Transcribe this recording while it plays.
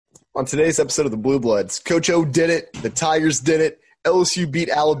On today's episode of the Blue Bloods, Coach O did it. The Tigers did it. LSU beat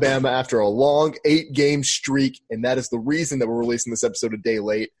Alabama after a long 8-game streak, and that is the reason that we're releasing this episode a day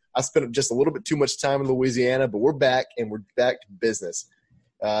late. I spent just a little bit too much time in Louisiana, but we're back, and we're back to business.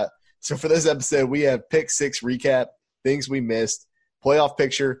 So for this episode, we have Pick 6 recap, things we missed, playoff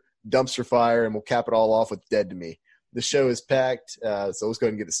picture, dumpster fire, and we'll cap it all off with Dead to Me. The show is packed, so let's go ahead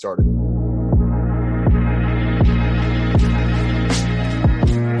and get it started.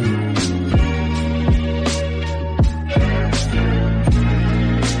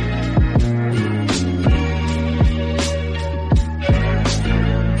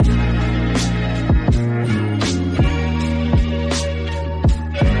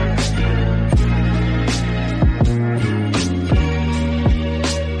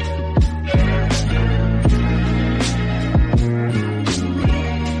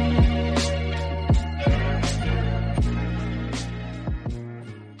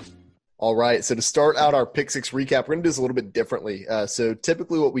 All right, so to start out our Pick 6 recap, we're going to do this a little bit differently. So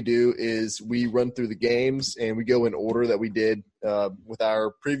typically what we do is we run through the games and we go in order that we did with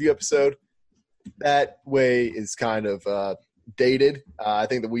our preview episode. That way is kind of dated. I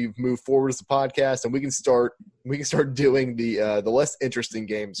think that we've moved forward as a podcast, and we can start doing the less interesting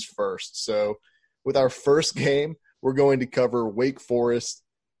games first. So with our first game, we're going to cover Wake Forest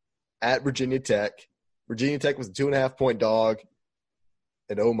at Virginia Tech. Virginia Tech was a 2.5-point dog,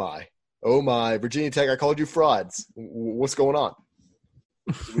 and oh my, Virginia Tech, I called you frauds. What's going on?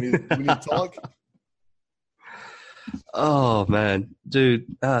 We need to talk? Oh, man. Dude,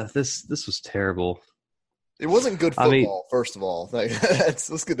 this was terrible. It wasn't good football, first of all.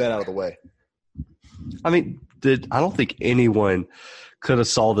 Let's get that out of the way. I mean, I don't think anyone could have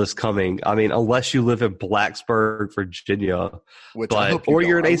saw this coming. I mean, unless you live in Blacksburg, Virginia. Which I hope you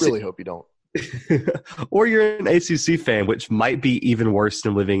don't. I really hope you don't. Or you're an ACC fan, which might be even worse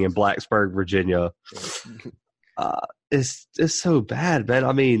than living in Blacksburg, Virginia. It's so bad, man.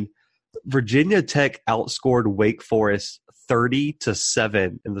 I mean, Virginia Tech outscored Wake Forest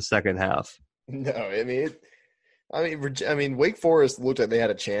 30-7 in the second half. No, I mean, Wake Forest looked like they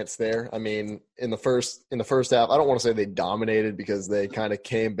had a chance there. I mean, in the first half, I don't want to say they dominated because they kind of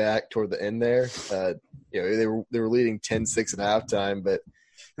came back toward the end there. They were leading 10-6 at halftime, but.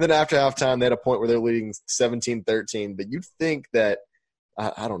 And then after halftime, they had a point where they're leading 17-13. But you'd think that,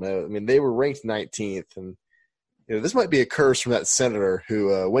 I don't know, I mean, they were ranked 19th. And this might be a curse from that senator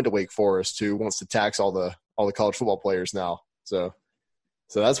who went to Wake Forest who wants to tax all the college football players now. So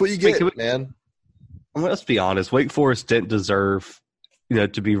that's what you get, man. Let's be honest. Wake Forest didn't deserve,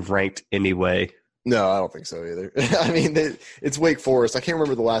 to be ranked anyway. No, I don't think so either. I mean, it's Wake Forest. I can't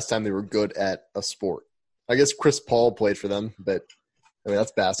remember the last time they were good at a sport. I guess Chris Paul played for them, but – I mean,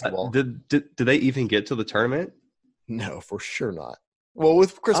 that's basketball. Did they even get to the tournament? No, for sure not. Well,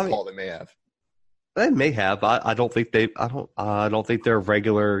 with Chris Paul, they may have. They may have. I don't think they. I don't think they're a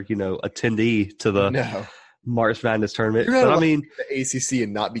regular, attendee to the March Madness tournament. You're not the ACC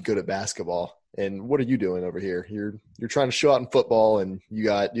and not be good at basketball. And what are you doing over here? You're trying to show out in football, and you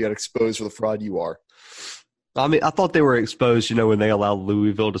got exposed for the fraud you are. I mean, I thought they were exposed. When they allowed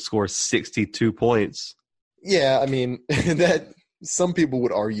Louisville to score 62 points. Yeah, I mean that. Some people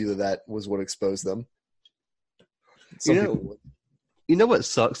would argue that was what exposed them. You know what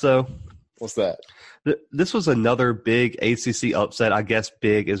sucks, though? What's that? This was another big ACC upset. I guess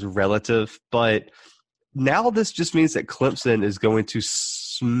big is relative. But now this just means that Clemson is going to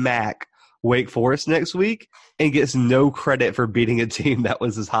smack Wake Forest next week and gets no credit for beating a team that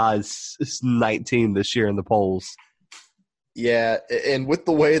was as high as 19 this year in the polls. Yeah, and with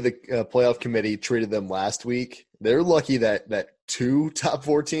the way the playoff committee treated them last week, they're lucky that 2 top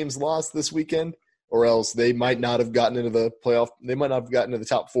 4 teams lost this weekend, or else they might not have gotten into the playoff. They might not have gotten into the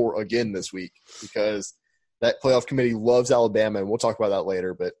top 4 again this week because that playoff committee loves Alabama, and we'll talk about that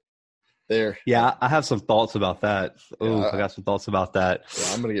later. But there, yeah, I have some thoughts about that. I got some thoughts about that.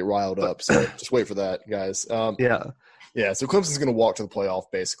 Yeah, I'm gonna get riled up, so just wait for that, guys. Yeah. So Clemson's gonna walk to the playoff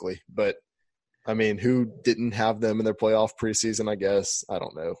basically, but. I mean, who didn't have them in their playoff preseason, I guess? I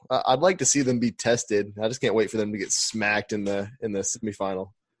don't know. I'd like to see them be tested. I just can't wait for them to get smacked in the semifinal.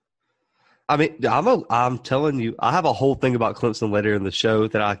 I mean, I'm telling you, I have a whole thing about Clemson later in the show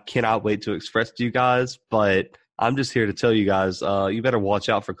that I cannot wait to express to you guys, but I'm just here to tell you guys, you better watch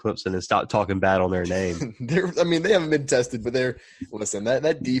out for Clemson and stop talking bad on their name. They haven't been tested, but listen,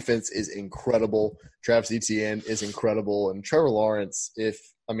 that defense is incredible. Travis Etienne is incredible, and Trevor Lawrence,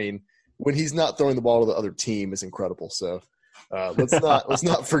 when he's not throwing the ball to the other team, is incredible. So let's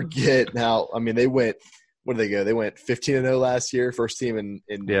not forget how. I mean, they went. What did they go? They went 15-0 last year, first team in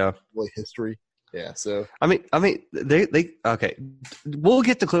really history. Yeah, so they okay. We'll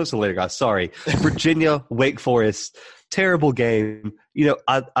get to Clemson later, guys. Sorry, Virginia, Wake Forest, terrible game.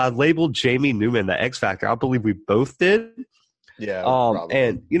 I labeled Jamie Newman the X Factor. I believe we both did. yeah, probably.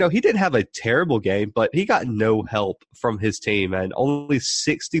 And he didn't have a terrible game, but he got no help from his team, and only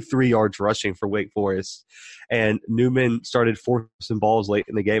 63 yards rushing for Wake Forest. And Newman started forcing balls late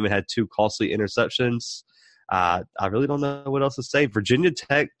in the game and had 2 costly interceptions. I really don't know what else to say. Virginia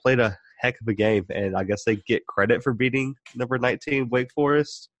Tech played a heck of a game, and I guess they get credit for beating number 19 Wake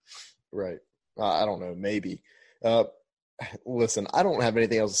Forest. Right. I don't know. Maybe. Listen, I don't have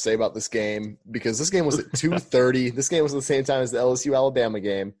anything else to say about this game because this game was at 2:30. This game was at the same time as the LSU-Alabama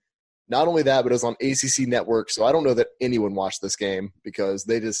game. Not only that, but it was on ACC Network, so I don't know that anyone watched this game because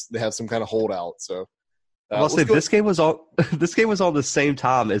they have some kind of holdout. So I'll say this game was on the same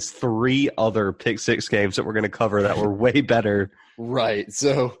time as 3 other Pick Six games that we're going to cover that were way better. Right.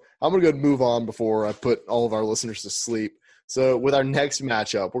 So I'm going to go and move on before I put all of our listeners to sleep. So with our next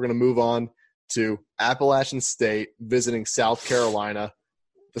matchup, we're going to move on to Appalachian State visiting South Carolina.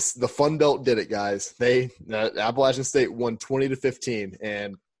 The Fun Belt did it, guys. Appalachian State won 20-15,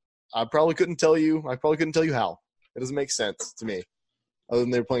 and I probably couldn't tell you how. It doesn't make sense to me, other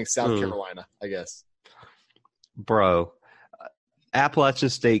than they're playing South Carolina, I guess. Bro, Appalachian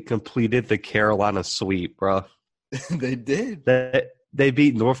State completed the Carolina sweep, bro. They did. They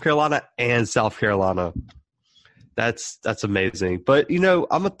beat North Carolina and South Carolina. That's amazing. But I'm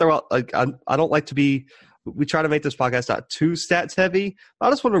gonna throw out I don't like to be. We try to make this podcast not too stats heavy. I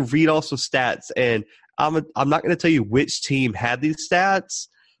just want to read off some stats, and I'm not going to tell you which team had these stats,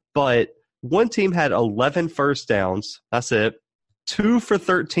 but one team had 11 first downs. That's it. 2 for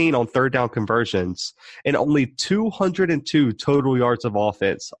 13 on third down conversions, and only 202 total yards of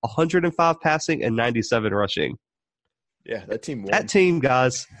offense, 105 passing and 97 rushing. Yeah, that team won. That team,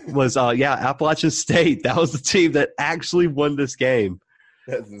 guys, was Appalachian State. That was the team that actually won this game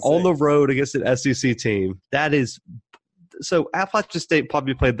on the road against an SEC team. That is so. Appalachian State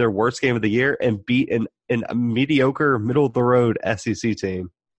probably played their worst game of the year and beat a mediocre, middle of the road SEC team.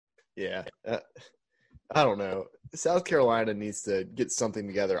 Yeah, I don't know. South Carolina needs to get something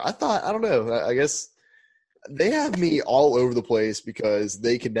together. I don't know. I guess they have me all over the place because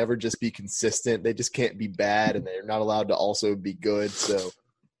they can never just be consistent. They just can't be bad, and they're not allowed to also be good. So,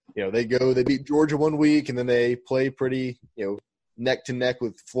 they beat Georgia one week, and then they play pretty, neck to neck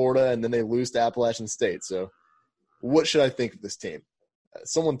with Florida, and then they lose to Appalachian State. So, what should I think of this team?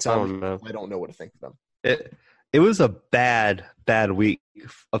 Someone tell me. I don't know what to think of them. It was a bad week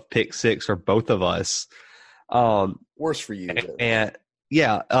of pick six for both of us. Worse for you. And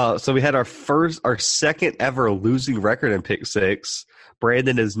so we had our second ever losing record in pick six.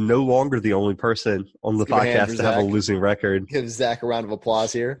 Brandon is no longer the only person on the podcast to have a losing record. Give Zach a round of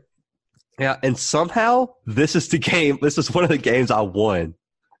applause here. Yeah, and somehow this is the game. This is one of the games I won.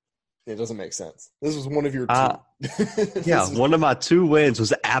 It doesn't make sense. This was one of your two. One of my 2 wins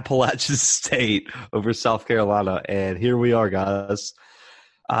was Appalachian State over South Carolina, and here we are, guys.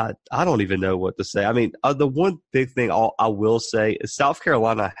 I don't even know what to say. I mean, the one big thing I will say is South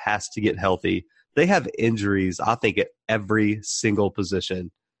Carolina has to get healthy. They have injuries, I think, at every single position.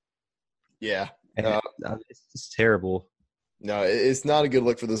 Yeah. It's terrible. No, it's not a good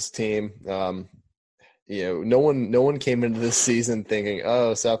look for this team. No one came into this season thinking,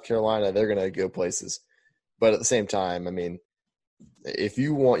 oh, South Carolina, they're going to go places. But at the same time, I mean, if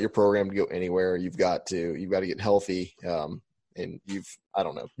you want your program to go anywhere, you've got to get healthy. And you've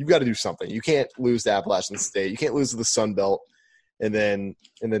got to do something. You can't lose to Appalachian State. You can't lose to the Sun Belt and then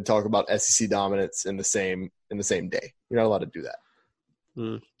talk about SEC dominance in the same day. You're not allowed to do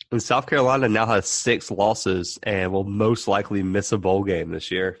that. And South Carolina now has 6 losses and will most likely miss a bowl game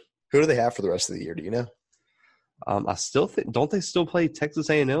this year. Who do they have for the rest of the year? Do you know? I still think, don't they still play Texas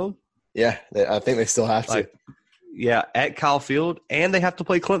A&M? Yeah, I think they still have to. At Kyle Field, and they have to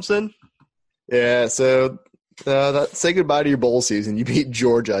play Clemson. Yeah, so say goodbye to your bowl season. You beat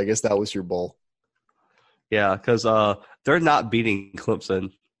Georgia. I guess that was your bowl. Yeah, because they're not beating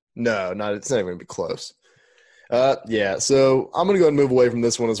Clemson. No, it's not even going to be close. So I'm going to go and move away from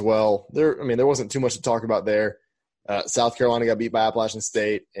this one as well. There wasn't too much to talk about there. South Carolina got beat by Appalachian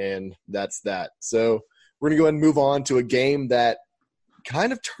State, and that's that. So we're going to go ahead and move on to a game that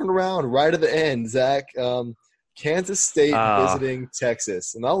kind of turned around right at the end, Zach. Kansas State visiting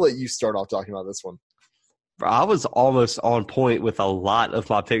Texas. And I'll let you start off talking about this one. I was almost on point with a lot of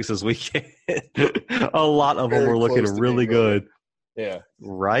my picks this weekend. A lot of them were looking really good. Yeah.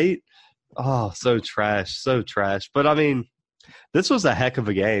 Right? Oh, so trash. But, I mean, this was a heck of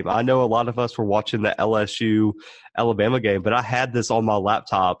a game. I know a lot of us were watching the LSU-Alabama game, but I had this on my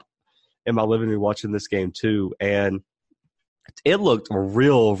laptop, in my living room watching this game too, and it looked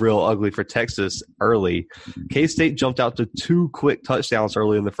real ugly for Texas early. K-State jumped out to 2 quick touchdowns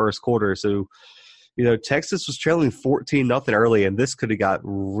early in the first quarter. So, Texas was trailing 14-0 early, and this could have got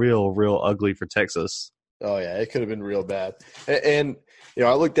real ugly for Texas. Oh, yeah, it could have been real bad. And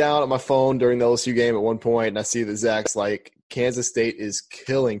I looked down at my phone during the LSU game at one point, and I see that Zach's like, Kansas State is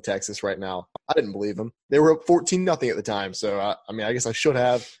killing Texas right now. I didn't believe him. They were up 14-0 at the time, so, I guess I should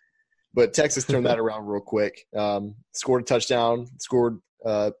have. But Texas turned that around real quick. Scored a touchdown. Scored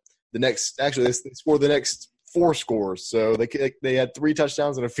they scored the next 4 scores. So they had 3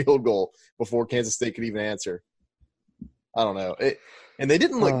 touchdowns and a field goal before Kansas State could even answer. I don't know. And they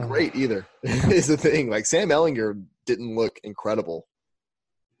didn't look great either. Is the thing. Like Sam Ehlinger didn't look incredible.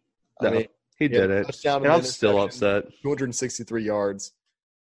 No, he didn't. And I'm still upset. 263 yards.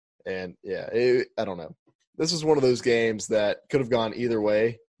 And I don't know. This was one of those games that could have gone either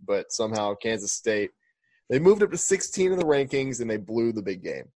way. But somehow Kansas State, they moved up to 16 in the rankings, and they blew the big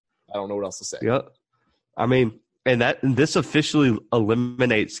game. I don't know what else to say. Yep. And this officially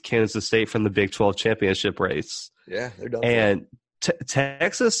eliminates Kansas State from the Big 12 championship race. Yeah, they're done. And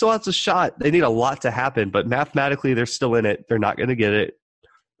Texas still has a shot. They need a lot to happen, but mathematically they're still in it. They're not going to get it.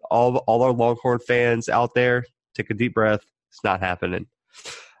 All our Longhorn fans out there, take a deep breath. It's not happening.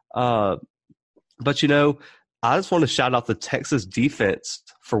 But, I just want to shout out the Texas defense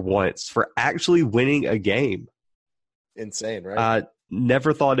for once for actually winning a game. Insane, right? I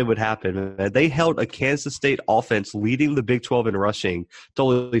never thought it would happen. They held a Kansas State offense leading the Big 12 in rushing to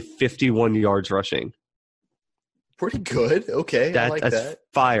only 51 yards rushing. Pretty good. Okay, that's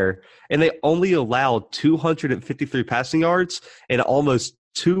fire. And they only allowed 253 passing yards, and almost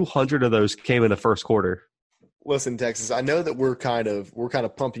 200 of those came in the first quarter. Listen, Texas, I know that we're kind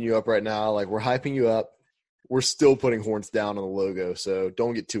of pumping you up right now. Like, we're hyping you up. We're still putting horns down on the logo, so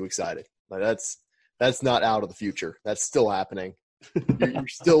don't get too excited. Like that's not out of the future. That's still happening. You're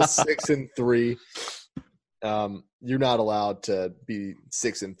still 6-3. You're not allowed to be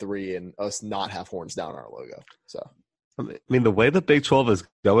 6-3 and us not have horns down on our logo. So, the way the Big 12 is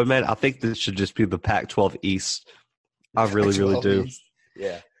going, man, I think this should just be the Pac-12 East. I really do. East.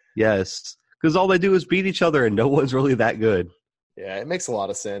 Yeah. Yes, because all they do is beat each other, and no one's really that good. Yeah, it makes a lot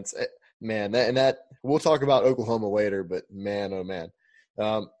of sense. Man, that we'll talk about Oklahoma later, but man, oh man.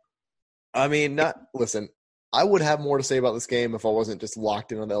 Listen, I would have more to say about this game if I wasn't just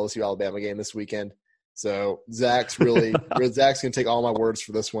locked in on the LSU Alabama game this weekend. So Zach's gonna take all my words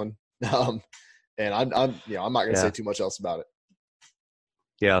for this one. And I'm not gonna say too much else about it.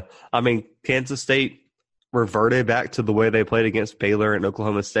 Yeah. Kansas State reverted back to the way they played against Baylor and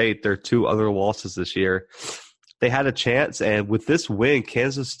Oklahoma State. Their 2 other losses this year. They had a chance, and with this win,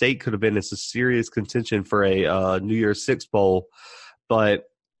 Kansas State could have been in some serious contention for a New Year's Six bowl. But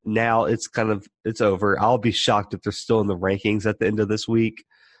now it's over. I'll be shocked if they're still in the rankings at the end of this week.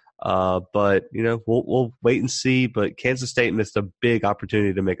 But we'll wait and see. But Kansas State missed a big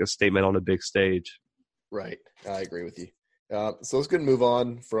opportunity to make a statement on a big stage. Right, I agree with you. So let's go ahead and move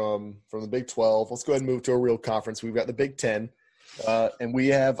on from the Big 12. Let's go ahead and move to a real conference. We've got the Big 10. And we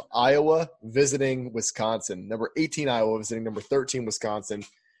have Iowa visiting Wisconsin. Number 18 Iowa visiting number 13 Wisconsin.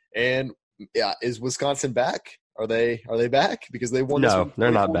 And is Wisconsin back? Are they back? Because they won. No,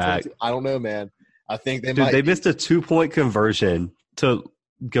 they're not back. I don't know, man. I think they might. They missed a 2-point conversion to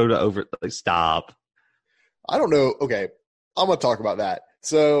go to over. Stop. I don't know. Okay, I'm gonna talk about that.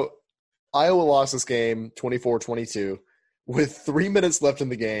 So Iowa lost this game 24-22 with 3 minutes left in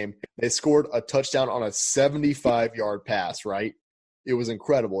the game. They scored a touchdown on a 75-yard pass. Right. It was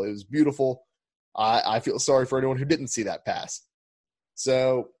incredible. It was beautiful. I feel sorry for anyone who didn't see that pass.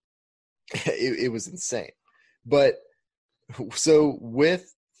 So it was insane. But so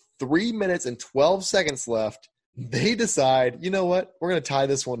with 3 minutes and 12 seconds left, they decide, you know what? We're going to tie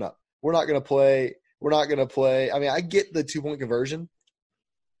this one up. We're not going to play. I get the 2-point conversion,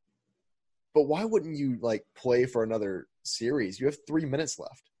 but why wouldn't you play for another series? You have 3 minutes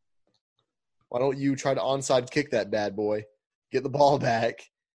left. Why don't you try to onside kick that bad boy? Get the ball back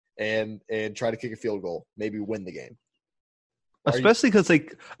and try to kick a field goal, maybe win the game. Especially because they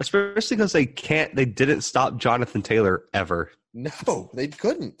didn't stop Jonathan Taylor ever. No, they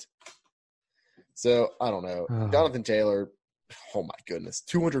couldn't. So I don't know. Jonathan Taylor, oh my goodness,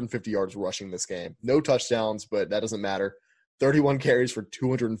 250 yards rushing this game. No touchdowns, but that doesn't matter. 31 carries for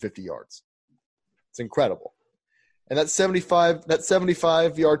 250 yards. It's incredible. And that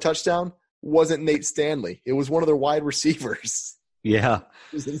 75-yard touchdown wasn't Nate Stanley. It was one of their wide receivers. Yeah.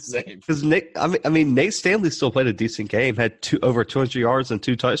 It was insane. Because Nate Stanley still played a decent game, had over 200 yards and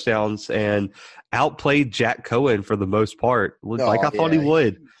 2 touchdowns, and outplayed Jack Cohen for the most part, like No, I thought he yeah,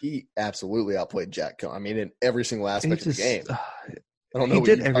 would. he absolutely outplayed Jack Cohen. I mean, in every single aspect of the game. I don't know He what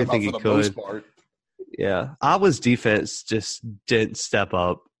did you're talking everything about for he the most could. part. Yeah, Iowa's defense just didn't step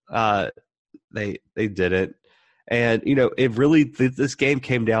up. They didn't, and it really this game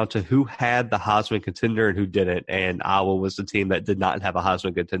came down to who had the Heisman contender and who didn't, and Iowa was the team that did not have a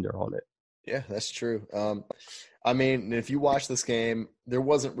Heisman contender on it. Yeah, that's true. I mean, if you watch this game, there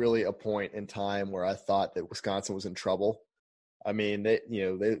wasn't really a point in time where I thought that Wisconsin was in trouble. I mean,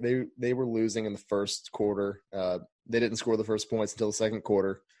 they were losing in the first quarter. They didn't score the first points until the second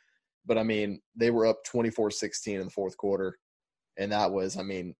quarter. But, I mean, they were up 24-16 in the fourth quarter. And that was, I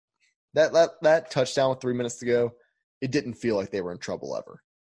mean, that touchdown with 3 minutes to go, it didn't feel like they were in trouble ever.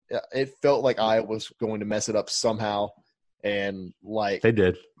 It felt like Iowa was going to mess it up somehow. And, like, They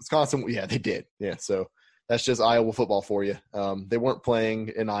did. Wisconsin, yeah, they did. Yeah, so that's just Iowa football for you. They weren't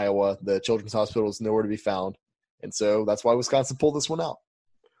playing in Iowa. The Children's Hospital is nowhere to be found. And so that's why Wisconsin pulled this one out.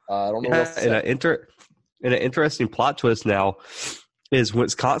 I don't know what else to say. And an interesting plot twist now is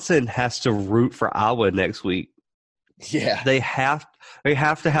Wisconsin has to root for Iowa next week. Yeah. They have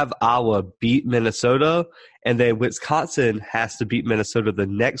to have Iowa beat Minnesota, and then Wisconsin has to beat Minnesota the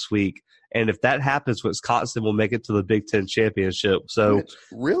next week. And if that happens, Wisconsin will make it to the Big Ten championship. So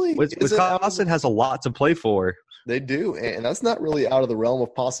really, Wisconsin has a lot to play for. They do, and that's not really out of the realm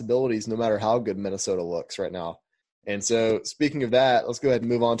of possibilities, no matter how good Minnesota looks right now. And so, speaking of that, let's go ahead and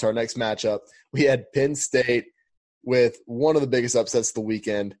move on to our next matchup. We had Penn State with one of the biggest upsets of the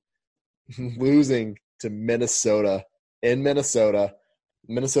weekend, losing to Minnesota in Minnesota.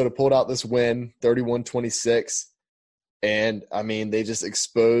 Minnesota pulled out this win, 31-26. And, I mean, they just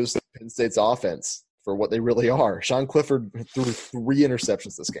exposed Penn State's offense for what they really are. Sean Clifford threw 3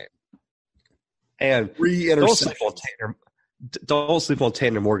 interceptions this game. And 3 interceptions. Don't sleep on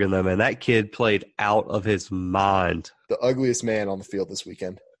Tanner Morgan, though, man. That kid played out of his mind. The ugliest man on the field this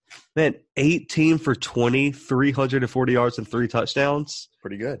weekend. Man, 18 for 20, 340 yards and 3 touchdowns.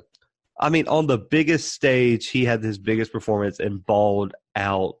 Pretty good. I mean, on the biggest stage, he had his biggest performance and balled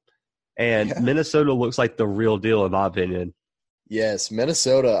out. And Minnesota looks like the real deal, in my opinion. Yes,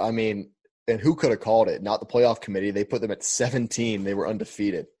 Minnesota, I mean, and who could have called it? Not the playoff committee. They put them at 17. They were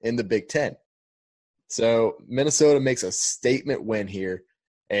undefeated in the Big Ten. So Minnesota makes a statement win here.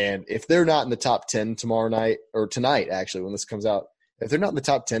 And if they're not in the top 10 tomorrow night, or tonight, actually, when this comes out, if they're not in the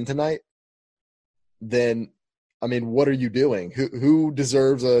top 10 tonight, then, I mean, what are you doing? Who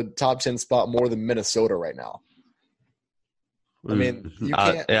deserves a top 10 spot more than Minnesota right now? I mean, you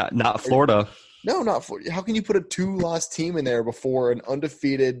can't. Not Florida. No, not Florida. How can you put a 2-loss team in there before an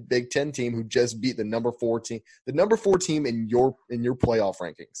undefeated Big Ten team who just beat the number 4 team in your playoff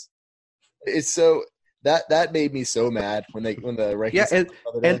rankings? It's so that made me so mad when the rankings.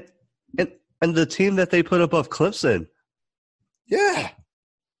 Yeah, and the team that they put above Clemson. Yeah.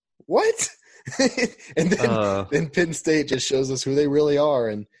 What? And then Penn State just shows us who they really are.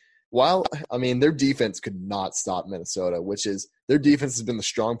 And while, I mean, their defense could not stop Minnesota, which is their defense has been the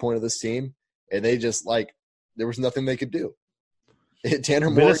strong point of this team. And they just, like, there was nothing they could do. Tanner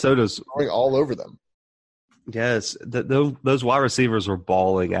Minnesota's going all over them. Yes, those wide receivers were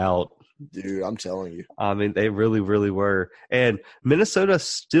balling out. Dude, I'm telling you. I mean, they really, really were. And Minnesota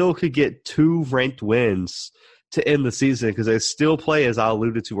still could get 2 ranked wins to end the season because they still play, as I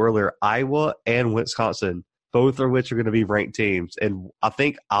alluded to earlier, Iowa and Wisconsin, both of which are going to be ranked teams. And I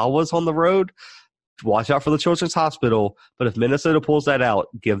think Iowa's on the road. Watch out for the Children's Hospital. But if Minnesota pulls that out,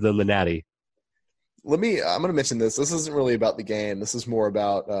 give them the natty. I'm going to mention this. This isn't really about the game. This is more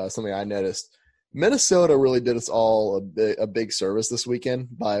about something I noticed. Minnesota really did us all a big service this weekend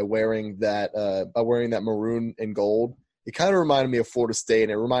by wearing that maroon and gold. It kind of reminded me of Florida State,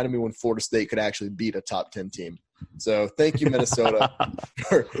 and it reminded me when Florida State could actually beat a top 10 team. So thank you, Minnesota,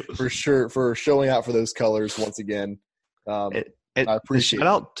 for showing out for those colors once again. I appreciate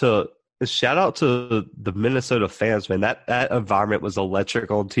it. Shout out to the Minnesota fans, man. That environment was electric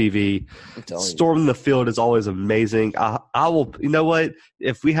on TV. Storming the field is always amazing. I will. You know what?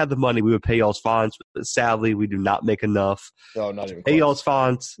 If we had the money, we would pay y'all's fines. But sadly, we do not make enough. No, not even pay y'all's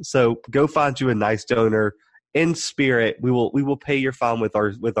fines. So go find you a nice donor. In spirit, we will pay your fine with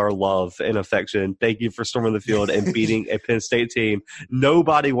our love and affection. Thank you for storming the field and beating a Penn State team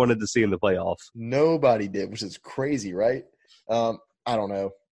nobody wanted to see in the playoffs. Nobody did, which is crazy, right? I don't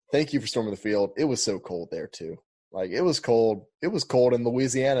know. Thank you for storming the field. It was so cold there too. Like, it was cold. It was cold in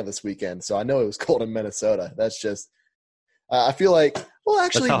Louisiana this weekend, so I know it was cold in Minnesota. That's just I feel like, well,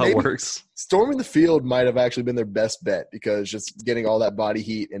 That's actually, how it maybe works. storming the field might have actually been their best bet because just getting all that body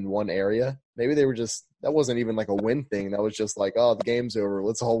heat in one area. Maybe they were just that wasn't even like a win thing. That was just like, oh, the game's over.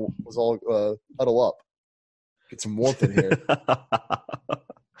 Let's all huddle up, get some warmth in here.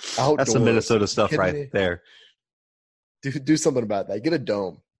 Outdoors. That's some Minnesota stuff right there. Do something about that. Get a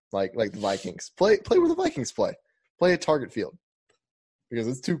dome like the Vikings. Play where the Vikings play. Play at Target Field because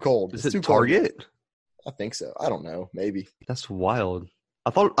it's too cold. Is it's it too Target? Cold. I think so. I don't know. Maybe. That's wild.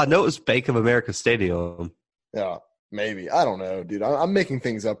 I know it was Bank of America Stadium. Yeah, maybe. I don't know, dude. I'm making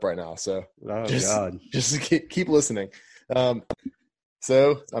things up right now. So just keep listening.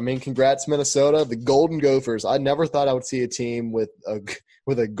 So, I mean, congrats, Minnesota. The Golden Gophers. I never thought I would see a team with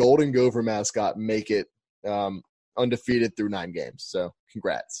a Golden Gopher mascot make it undefeated through 9 games. So,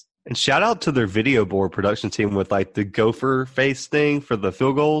 congrats. And shout out to their video board production team with like the gopher face thing for the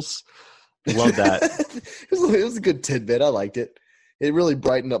field goals. Love that. It was a good tidbit. I liked it. It really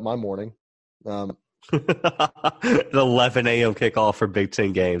brightened up my morning. The 11 a.m. kickoff for Big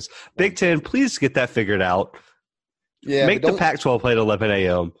Ten games. Big Ten, please get that figured out. Yeah, make the Pac-12 play at 11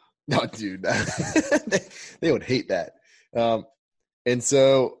 a.m. No, dude. They would hate that. And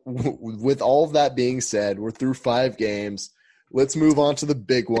so with all of that being said, we're through 5 games. Let's move on to the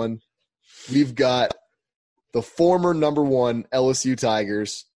big one. We've got the former number 1 LSU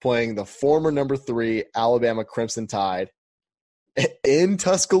Tigers playing the former number 3 Alabama Crimson Tide in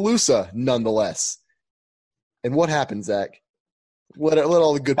Tuscaloosa, nonetheless. And what happened, Zach? Let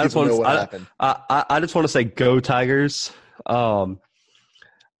all the good people know what happened. I just want to say go Tigers. That's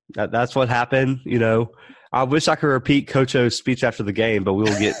what happened. You know, I wish I could repeat Coach O's speech after the game, but we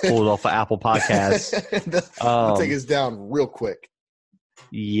will get pulled off of Apple Podcasts. We'll take us down real quick.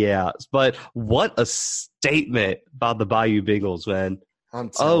 Yeah, but what a statement by the Bayou Bengals, man.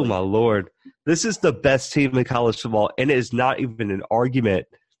 Oh, my Lord. This is the best team in college football, and it is not even an argument,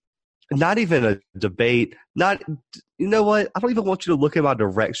 not even a debate. You know what? I don't even want you to look in my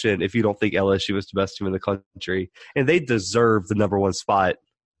direction if you don't think LSU is the best team in the country, and they deserve the number 1 spot.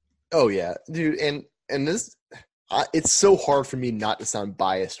 Oh, yeah, dude, and this it's so hard for me not to sound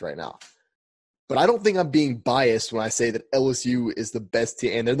biased right now. But I don't think I'm being biased when I say that LSU is the best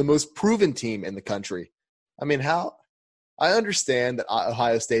team and they're the most proven team in the country. I mean, I understand that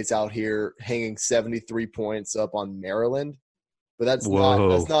Ohio State's out here hanging 73 points up on Maryland, but that's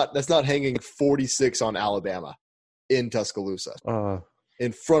not hanging 46 on Alabama in Tuscaloosa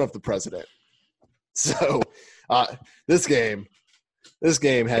in front of the president. So this game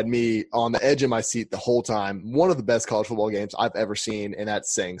had me on the edge of my seat the whole time. One of the best college football games I've ever seen, and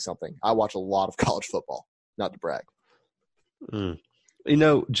that's saying something. I watch a lot of college football, not to brag. You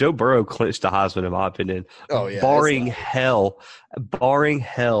know, Joe Burrow clinched the Heisman, in my opinion. Oh, yeah. Barring hell,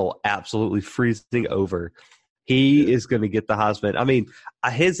 absolutely freezing over. He is going to get the Heisman. I mean,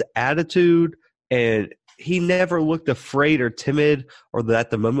 his attitude, and he never looked afraid or timid or that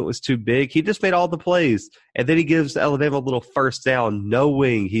the moment was too big. He just made all the plays. And then he gives Alabama a little first down,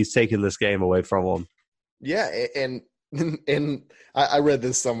 knowing he's taking this game away from them. Yeah, and I read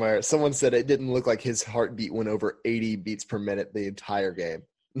this somewhere. Someone said it didn't look like his heartbeat went over 80 beats per minute the entire game.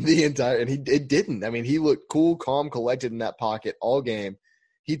 It didn't. I mean, he looked cool, calm, collected in that pocket all game.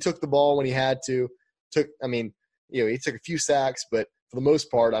 He took the ball when he had to. He took a few sacks, but for the most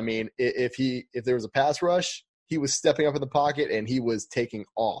part, I mean, if there was a pass rush, he was stepping up in the pocket and he was taking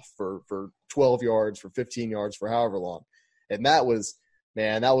off for 12 yards, for 15 yards, for however long. And that was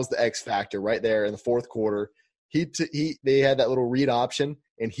the X factor right there in the fourth quarter. They had that little read option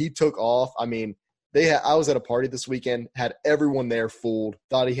and he took off. I mean, I was at a party this weekend, had everyone there fooled,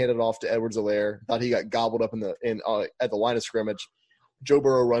 thought he handed it off to Edwards-Helaire, thought he got gobbled up at the line of scrimmage. Joe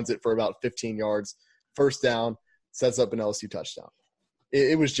Burrow runs it for about 15 yards, first down, sets up an LSU touchdown.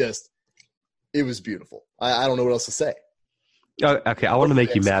 It was beautiful. I don't know what else to say. Okay, I want to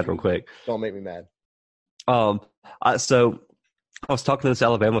make you mad real quick. Don't make me mad. So I was talking to this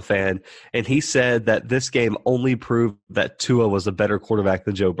Alabama fan, and he said that this game only proved that Tua was a better quarterback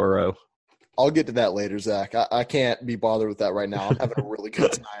than Joe Burrow. I'll get to that later, Zach. I can't be bothered with that right now. I'm having a really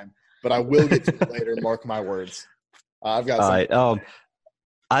good time, but I will get to it later. Mark my words. I've got something. All right.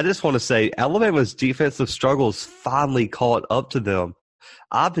 I just want to say Alabama's defensive struggles finally caught up to them.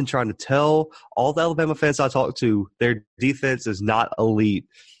 I've been trying to tell all the Alabama fans I talk to their defense is not elite.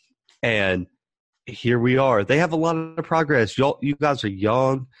 And here we are. They have a lot of progress. You guys are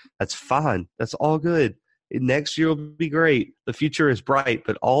young. That's fine. That's all good. Next year will be great. The future is bright.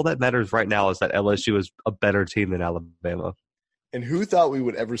 But all that matters right now is that LSU is a better team than Alabama. And who thought we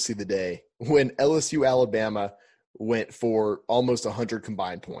would ever see the day when LSU Alabama went for almost 100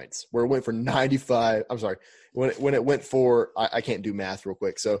 combined points, where it went for 95. I'm sorry. When it went for, I can't do math real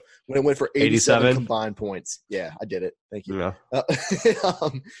quick. So when it went for 87 combined points. Yeah, I did it. Thank you. Yeah.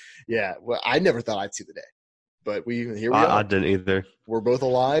 Yeah. Well, I never thought I'd see the day, but here we are. I didn't either. We're both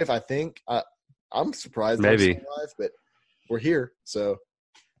alive, I think. I'm surprised Maybe. I'm still alive, but we're here. So,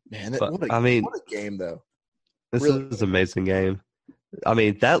 man, what a game, though. This is an amazing game. I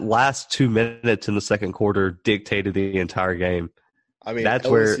mean, that last 2 minutes in the second quarter dictated the entire game. I mean, that's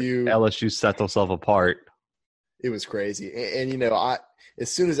where LSU set themselves apart. It was crazy. And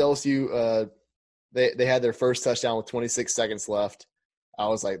as soon as LSU they had their first touchdown with 26 seconds left, I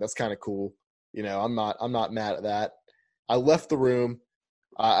was like, that's kind of cool. I'm not mad at that. I left the room.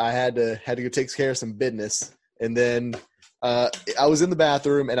 I had to go take care of some business, and then I was in the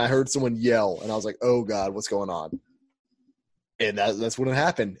bathroom and I heard someone yell, and I was like, "Oh God, what's going on?" And that's when it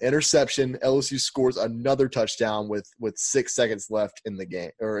happened. Interception. LSU scores another touchdown with 6 seconds left in the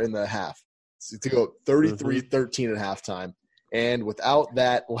game or in the half, so to go 33-13 at halftime. And without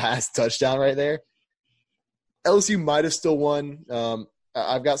that last touchdown right there, LSU might have still won.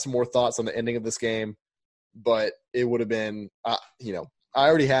 I've got some more thoughts on the ending of this game, but it would have been, I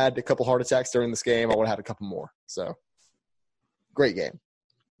already had a couple heart attacks during this game. I would have had a couple more. So, great game.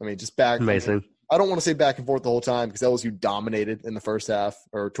 I mean, just back. Amazing. I don't want to say back and forth the whole time because LSU dominated in the first half,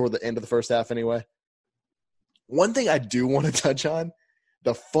 or toward the end of the first half anyway. One thing I do want to touch on,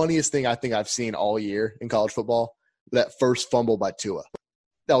 the funniest thing I think I've seen all year in college football, that first fumble by Tua.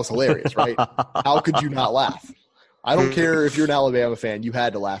 That was hilarious, right? How could you not laugh? I don't care if you're an Alabama fan, you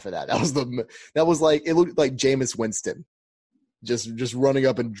had to laugh at that. That was like, it looked like Jameis Winston just running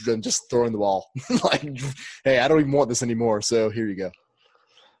up and just throwing the ball. Like, hey, I don't even want this anymore, so here you go.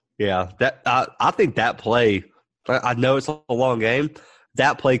 Yeah, I think that play, I know it's a long game,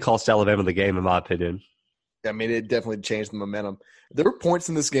 that play cost Alabama the game in my opinion. I mean, it definitely changed the momentum. There were points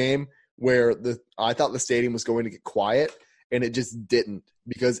in this game where I thought the stadium was going to get quiet, and it just didn't,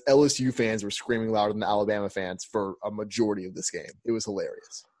 because LSU fans were screaming louder than the Alabama fans for a majority of this game. It was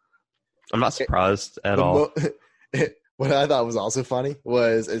hilarious. I'm not surprised at all. What I thought was also funny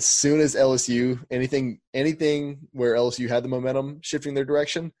was as soon as LSU, anything where LSU had the momentum shifting their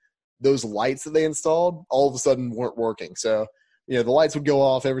direction, those lights that they installed all of a sudden weren't working. So, the lights would go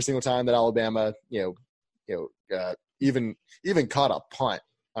off every single time that Alabama, even caught a punt.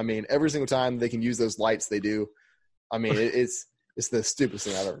 I mean, every single time they can use those lights, they do. I mean, it's the stupidest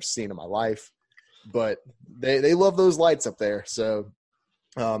thing I've ever seen in my life. But they love those lights up there. So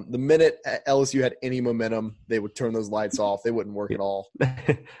the minute LSU had any momentum, they would turn those lights off. They wouldn't work at all.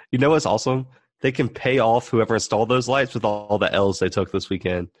 You know what's awesome? They can pay off whoever installed those lights with all the L's they took this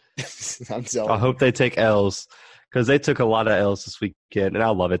weekend. I hope they take L's, because they took a lot of L's this weekend, and I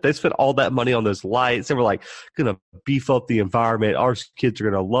love it. They spent all that money on those lights. They were like, going to beef up the environment. Our kids are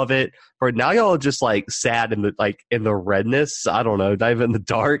going to love it. But now y'all are just like sad in the redness. I don't know, not even in the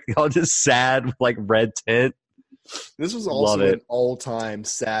dark. Y'all just sad with like red tint. This was also an all-time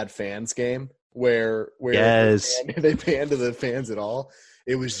sad fans game where yes. they panned to the fans at all.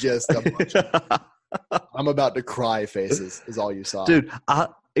 It was just a bunch of I'm about to cry faces is all you saw. Dude,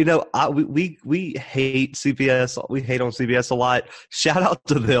 we hate CBS. We hate on CBS a lot. Shout out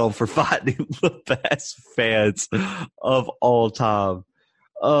to them for finding the best fans of all time.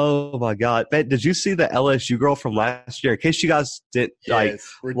 Oh my God, man! Did you see the LSU girl from last year? In case you guys didn't,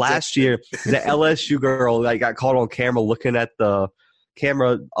 last year, the LSU girl got caught on camera looking at the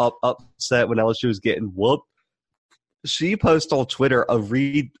camera upset when LSU was getting whooped. She posted on Twitter a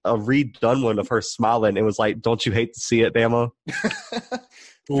redone one of her smiling. It was like, "Don't you hate to see it, Bama?"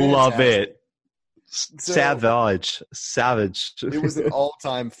 Love it. Savage. It was an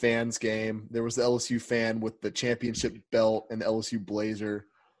all-time fans game. There was the LSU fan with the championship belt and the LSU blazer.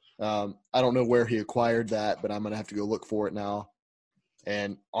 I don't know where he acquired that, but I'm going to have to go look for it now.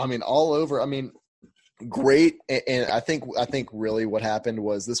 And I mean, all over. I mean, great. And I think really what happened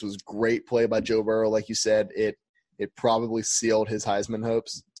was this was great play by Joe Burrow. Like you said, it probably sealed his Heisman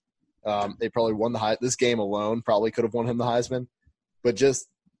hopes. They probably won this game alone. Probably could have won him the Heisman, but just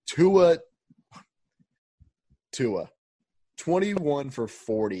Tua, 21 for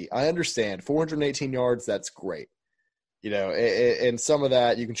 40. I understand 418 yards. That's great. And some of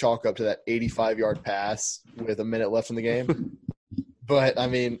that you can chalk up to that 85-yard pass with a minute left in the game. But, I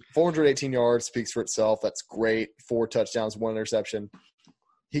mean, 418 yards speaks for itself. That's great. 4 touchdowns, 1 interception.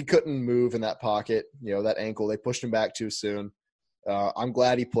 He couldn't move in that pocket, that ankle. They pushed him back too soon. I'm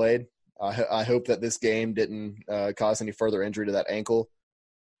glad he played. I hope that this game didn't cause any further injury to that ankle.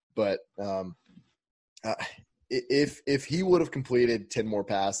 But if he would have completed 10 more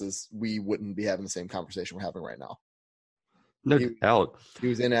passes, we wouldn't be having the same conversation we're having right now. No doubt. He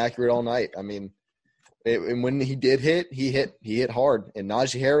was inaccurate all night. I mean, and when he did hit, he hit hard. And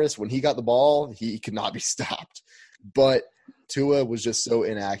Najee Harris, when he got the ball, he could not be stopped. But Tua was just so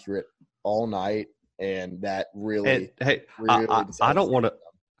inaccurate all night, and that really. And, hey, I don't want to.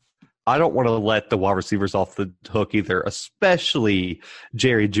 I don't want to let the wide receivers off the hook either, especially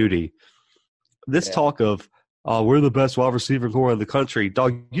Jerry Jeudy. This talk of we're the best wide receiver core in the country,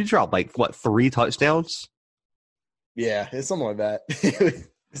 dog. You dropped 3 touchdowns? Yeah, it's something like that.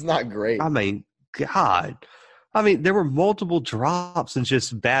 It's not great. I mean, God. I mean, there were multiple drops and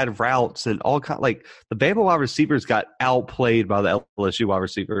just bad routes and all kind. The Bama wide receivers got outplayed by the LSU wide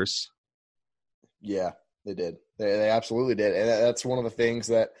receivers. Yeah, they did. They absolutely did, and that's one of the things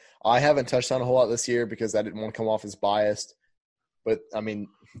that I haven't touched on a whole lot this year because I didn't want to come off as biased. But I mean,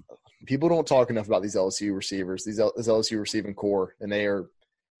 people don't talk enough about these LSU receivers, this LSU receiving core, and they are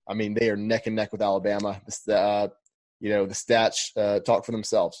neck and neck with Alabama. The stats talk for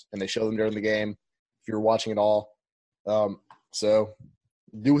themselves, and they show them during the game. If you're watching it all, so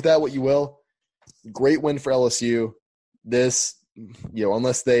do with that what you will. Great win for LSU. This,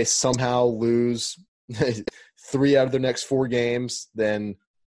 unless they somehow lose 3 out of their next 4 games,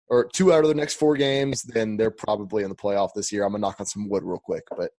 or 2 out of their next 4 games, then they're probably in the playoff this year. I'm gonna knock on some wood real quick,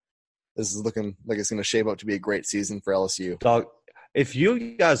 but this is looking like it's gonna shape up to be a great season for LSU. Dog, if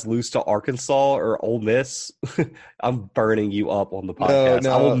you guys lose to Arkansas or Ole Miss, I'm burning you up on the podcast.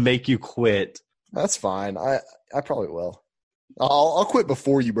 No. I will make you quit. That's fine. I probably will. I'll quit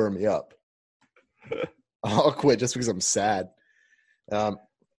before you burn me up. I'll quit just because I'm sad. I'll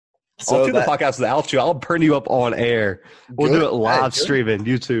do the podcast without you. I'll burn you up on air. We'll do it live streaming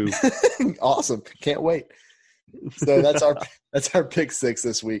YouTube. Awesome. Can't wait. So that's our pick 6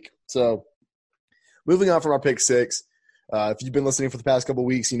 this week. So moving on from our pick 6, if you've been listening for the past couple of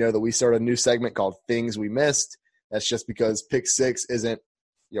weeks, you know that we started a new segment called Things We Missed. That's just because pick 6 isn't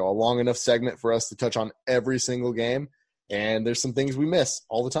a long enough segment for us to touch on every single game, and there's some things we miss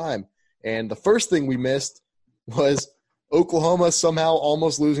all the time. And the first thing we missed was Oklahoma somehow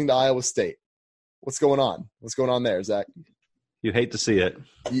almost losing to Iowa State. What's going on? What's going on there, Zach? You hate to see it.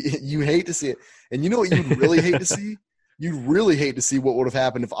 You hate to see it. And you know what you'd really hate to see? You'd really hate to see what would have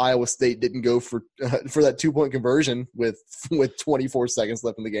happened if Iowa State didn't go for that 2-point conversion with 24 seconds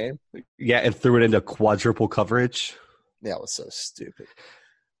left in the game. Yeah, and threw it into quadruple coverage. That was so stupid.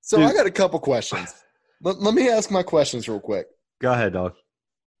 So dude, I got a couple questions. Let me ask my questions real quick. Go ahead, dog.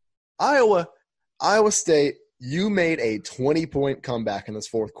 Iowa State, you made a 20-point comeback in this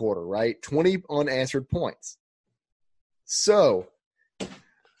fourth quarter, right? 20 unanswered points. So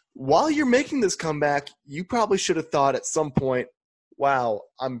while you're making this comeback, you probably should have thought at some point, wow,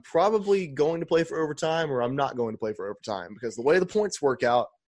 I'm probably going to play for overtime or I'm not going to play for overtime, because the way the points work out,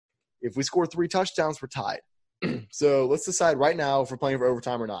 if we score 3 touchdowns, we're tied. So let's decide right now if we're playing for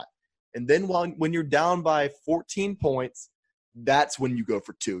overtime or not. And then when you're down by 14 points, that's when you go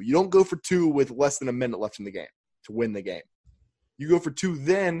for 2. You don't go for 2 with less than a minute left in the game to win the game. You go for 2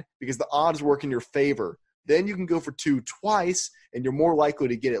 then because the odds work in your favor. Then you can go for 2 twice, and you're more likely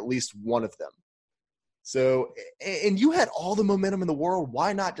to get at least one of them. So, and you had all the momentum in the world.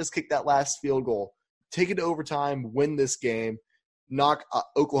 Why not just kick that last field goal, take it to overtime, win this game, knock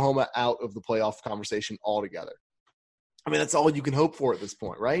Oklahoma out of the playoff conversation altogether? I mean, that's all you can hope for at this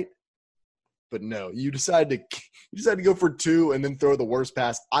point, right? But no, you decided to go for 2 and then throw the worst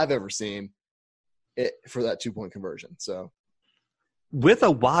pass I've ever seen for that 2-point conversion. So, with a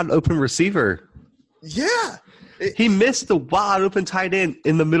wide open receiver. Yeah. He missed the wide open tight end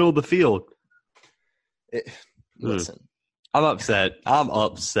in the middle of the field. Listen. I'm upset.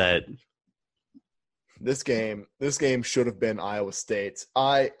 This game should have been Iowa State's.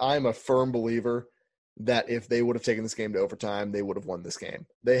 I'm a firm believer that if they would have taken this game to overtime, they would have won this game.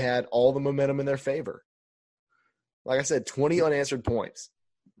 They had all the momentum in their favor. Like I said, 20 unanswered points.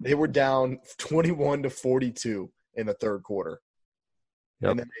 They were down 21-42 in the third quarter. Yep.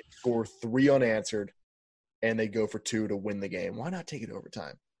 And then they score 3 unanswered, and they go for 2 to win the game. Why not take it to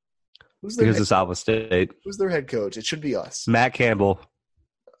overtime? Because it's Iowa State. Who's their head coach? It should be us. Matt Campbell.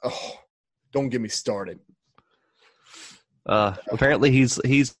 Oh, don't get me started. Apparently he's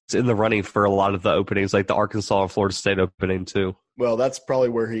in the running for a lot of the openings, like the Arkansas and Florida State opening too. Well, that's probably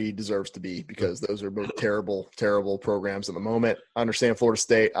where he deserves to be, because those are both terrible, terrible programs at the moment. I understand Florida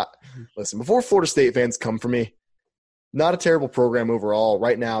State. Listen, before Florida State fans come for me, not a terrible program overall.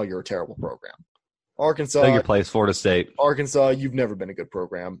 Right now, you're a terrible program. Arkansas. Take your place, Florida State. Arkansas, you've never been a good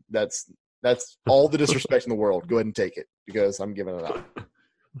program. That's all the disrespect in the world. Go ahead and take it, because I'm giving it up.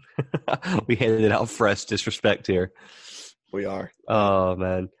 We handed out fresh disrespect here. We are. Oh,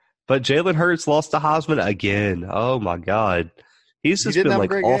 man. But Jalen Hurts lost to Heisman again. Oh, my God. He's just been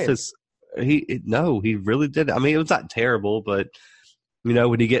like off his – he really did. I mean, it was not terrible, but,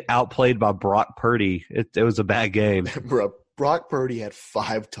 when you get outplayed by Brock Purdy, it was a bad game. Bro, Brock Purdy had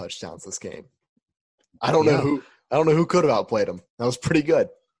 5 touchdowns this game. I don't know who could have outplayed him. That was pretty good.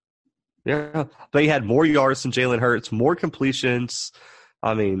 Yeah, but he had more yards than Jalen Hurts, more completions.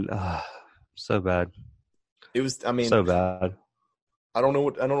 I mean, so bad. It was. I mean, so bad. I don't know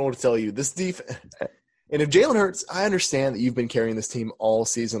what to tell you. This defense, and if Jalen Hurts, I understand that you've been carrying this team all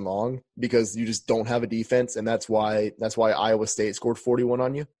season long because you just don't have a defense, and that's why Iowa State scored 41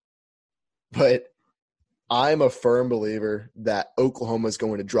 on you. But I'm a firm believer that Oklahoma is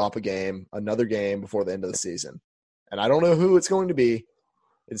going to drop another game before the end of the season, and I don't know who it's going to be.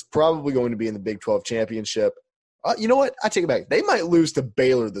 It's probably going to be in the Big 12 championship. You know what? I take it back. They might lose to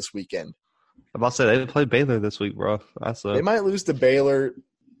Baylor this weekend. I'm about to say they play Baylor this week, bro. They might lose to Baylor.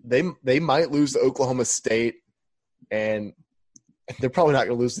 They might lose to Oklahoma State, and they're probably not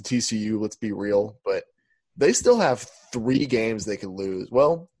going to lose to TCU. Let's be real, but they still have 3 games they could lose.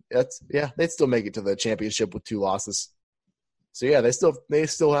 Well, they'd still make it to the championship with 2 losses. So yeah, they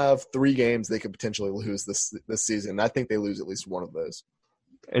still have 3 games they could potentially lose this season. I think they lose at least one of those.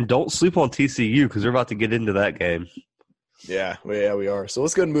 And don't sleep on TCU because they're about to get into that game. Yeah, we are. So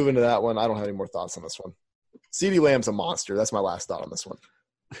let's go ahead and move into that one. I don't have any more thoughts on this one. CeeDee Lamb's a monster. That's my last thought on this one.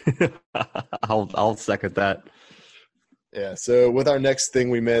 I'll second that. Yeah. So with our next thing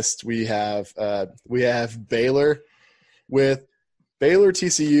we missed, we have Baylor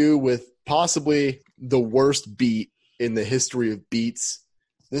TCU with possibly the worst beat in the history of beats.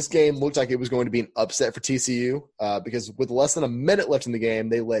 This game looked like it was going to be an upset for TCU because with less than a minute left in the game,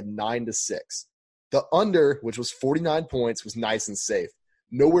 they led 9-6. The under, which was 49 points, was nice and safe.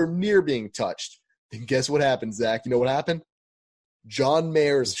 Nowhere near being touched. And guess what happened, Zach? You know what happened? John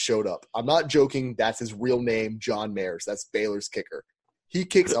Mayers showed up. I'm not joking. That's his real name, John Mayers. That's Baylor's kicker. He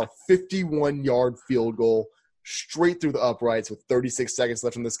kicks a 51-yard field goal straight through the uprights with 36 seconds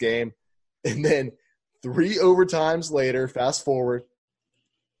left in this game. And then 3 overtimes later, fast forward,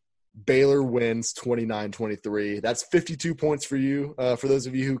 Baylor wins 29-23. That's 52 points for you. For those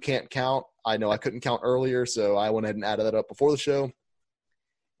of you who can't count, I know I couldn't count earlier, so I went ahead and added that up before the show.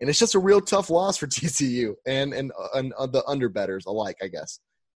 And it's just a real tough loss for TCU and the underbettors alike, I guess.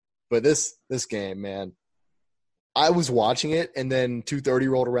 But this game, man, I was watching it, and then 2:30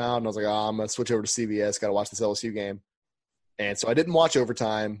 rolled around, and I was like, I'm going to switch over to CBS. Got to watch this LSU game. And so I didn't watch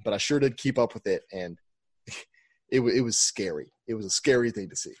overtime, but I sure did keep up with it, and it was scary. It was a scary thing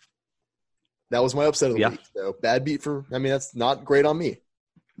to see. That was my upset of the week. So bad beat that's not great on me.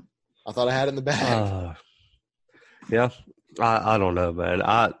 I thought I had it in the bag. I don't know, man.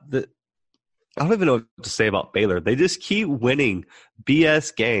 I don't even know what to say about Baylor. They just keep winning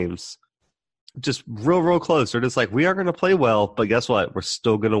BS games. Just real close. They're just like, we are going to play well, but guess what? We're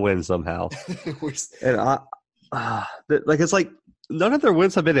still going to win somehow. And it's like none of their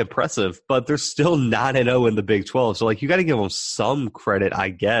wins have been impressive, but they're still 9-0 in the Big 12. So, you got to give them some credit, I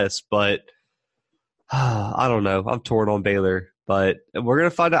guess, but I don't know. I'm torn on Baylor, but we're going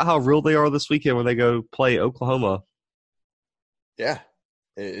to find out how real they are this weekend when they go play Oklahoma. Yeah,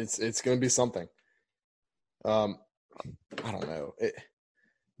 it's going to be something. I don't know.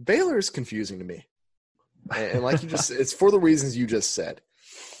 Baylor is confusing to me, and like it's for the reasons you just said.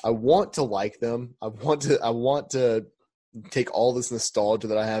 I want to like them. I want to take all this nostalgia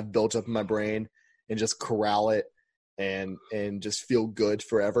that I have built up in my brain and just corral it and just feel good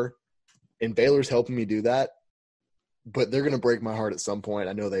forever. And Baylor's helping me do that, but they're going to break my heart at some point.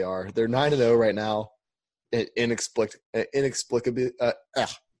 I know they are. They're 9-0 right now. Inexplicably,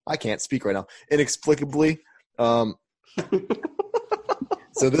 I can't speak right now. Inexplicably. So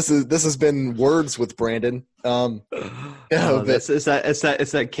this has been Words with Brandon. It's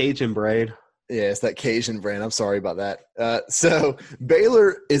that Cajun brain. Yeah, it's that Cajun brain. I'm sorry about that. So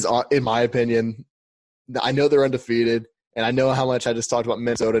Baylor is, in my opinion, I know they're undefeated. And I know how much I just talked about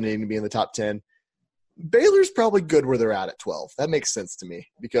Minnesota needing to be in the top 10. Baylor's probably good where they're at 12. That makes sense to me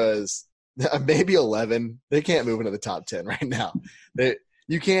because maybe 11. They can't move into the top 10 right now.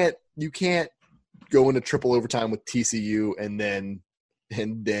 You can't go into triple overtime with TCU and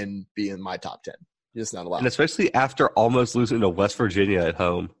then be in my top 10. You're just not allowed. And especially after almost losing to West Virginia at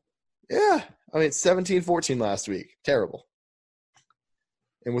home. Yeah. I mean, 17-14 last week. Terrible.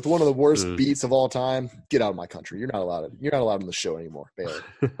 And with one of the worst beats of all time, get out of my country. You're not allowed on the show anymore, Baylor.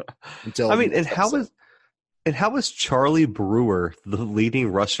 How is Charlie Brewer the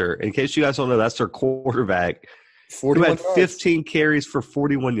leading rusher? In case you guys don't know, that's their quarterback. who 41 had yards. 15 carries for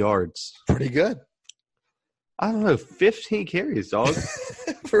 41 yards. Pretty good. I don't know, 15 carries, dog.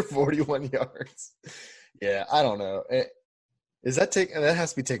 For 41 yards. Yeah, I don't know. That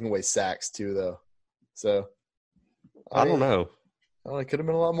has to be taking away sacks too, though. So I don't know. It could have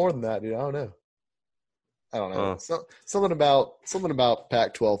been a lot more than that, dude. I don't know. Something about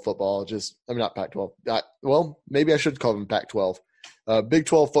Pac-12 football. Not Pac-12. Well, maybe I should call them Pac-12. Big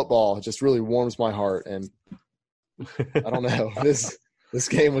 12 football just really warms my heart, and I don't know. This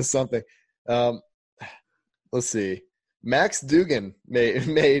game was something. Let's see. Max Duggan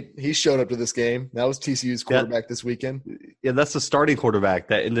he showed up to this game. That was TCU's quarterback this weekend. Yeah, that's the starting quarterback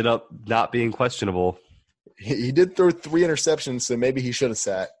that ended up not being questionable. He did throw 3 interceptions, so maybe he should have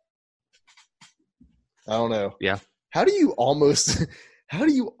sat. I don't know. Yeah. How do you almost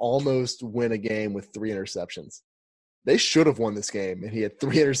win a game with 3 interceptions? They should have won this game, and he had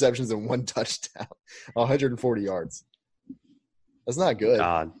 3 interceptions and 1 touchdown, 140 yards. That's not good.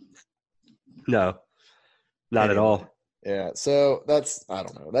 God. No, not at all. Yeah, so I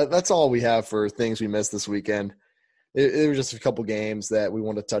don't know. That's all we have for things we missed this weekend. It was just a couple games that we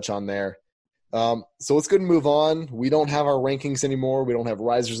wanted to touch on there. So let's go and move on. We don't have our rankings anymore. We don't have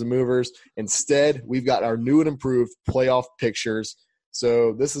risers and movers. Instead, we've got our new and improved playoff pictures.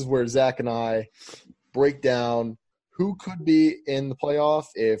 So this is where Zach and I break down who could be in the playoff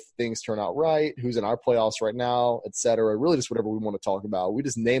if things turn out right, who's in our playoffs right now, et cetera. Really just whatever we want to talk about. We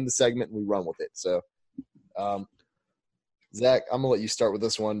just name the segment and we run with it. So, Zach, I'm going to let you start with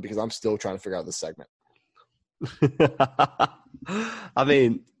this one because I'm still trying to figure out this segment. I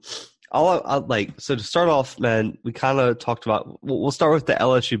mean, so to start off, man, we kind of talked about – we'll start with the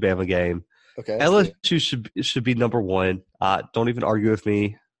LSU Bama game. Okay. LSU should be number 1. Don't even argue with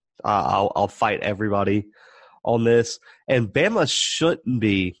me. I'll fight everybody on this. And Bama shouldn't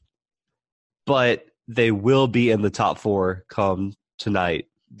be, but they will be in the top 4 come tonight.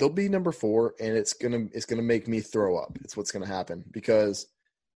 They'll be number 4, and it's gonna make me throw up. It's what's gonna happen because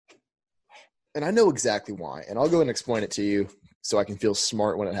 – and I know exactly why, and I'll go and explain it to you so I can feel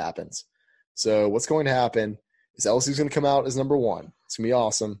smart when it happens. So what's going to happen is LSU's going to come out as number 1. It's going to be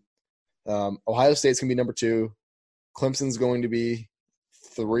awesome. Ohio State's going to be number 2. Clemson's going to be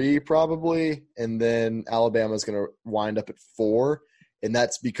 3 probably, and then Alabama's going to wind up at 4, and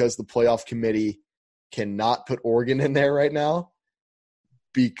that's because the playoff committee cannot put Oregon in there right now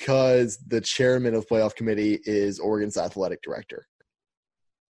because the chairman of the playoff committee is Oregon's athletic director.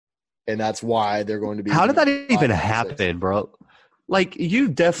 And that's why they're going to be. How did that even happen, bro? Like, you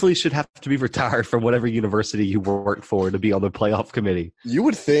definitely should have to be retired from whatever university you work for to be on the playoff committee. You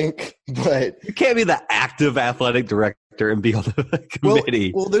would think, but you can't be the active athletic director and be on the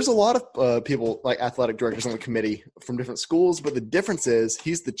committee. Well, there's a lot of people like athletic directors on the committee from different schools, but the difference is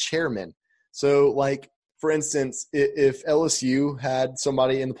he's the chairman. So, like, for instance, if LSU had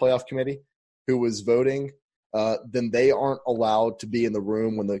somebody in the playoff committee who was voting, then they aren't allowed to be in the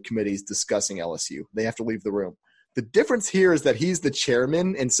room when the committee's discussing LSU. They have to leave the room. The difference here is that he's the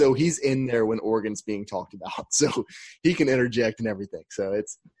chairman, and so he's in there when Oregon's being talked about. So he can interject and everything. So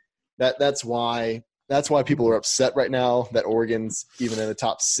it's that's why people are upset right now that Oregon's even in the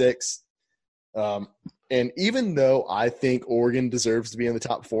top 6. And even though I think Oregon deserves to be in the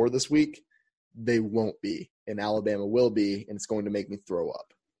top 4 this week, they won't be, and Alabama will be, and it's going to make me throw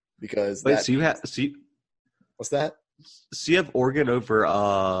up because. Wait, what's that? So you have Oregon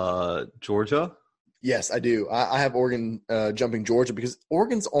over Georgia? Yes, I do. I have Oregon jumping Georgia because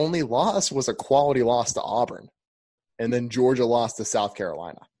Oregon's only loss was a quality loss to Auburn, and then Georgia lost to South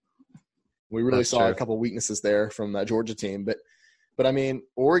Carolina. We really saw a couple weaknesses there from that Georgia team, but I mean,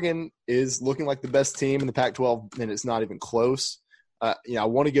 Oregon is looking like the best team in the Pac-12, and it's not even close. I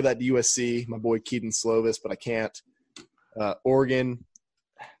want to give that to USC, my boy Keaton Slovis, but I can't. Oregon.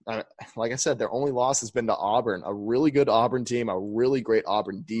 Like I said, their only loss has been to Auburn, a really good Auburn team, a really great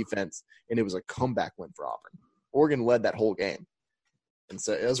Auburn defense, and it was a comeback win for Auburn. Oregon led that whole game. And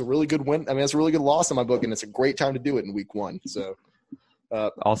so it was a really good win. I mean, it's a really good loss in my book, and it's a great time to do it in week 1. So,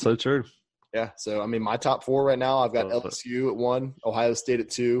 also true. Yeah. So, I mean, my top 4 right now, I've got LSU at 1, Ohio State at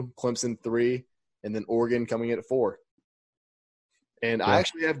 2, Clemson 3, and then Oregon coming in at 4. And I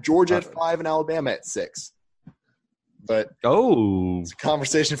actually have Georgia at 5 and Alabama at 6. But it's a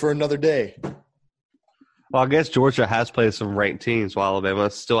conversation for another day. Well, I guess Georgia has played some ranked teams, while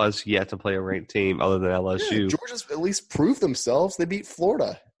Alabama still has yet to play a ranked team other than LSU. Yeah, Georgia's at least proved themselves. They beat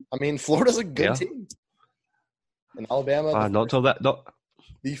Florida. I mean, Florida's a good team. And Alabama.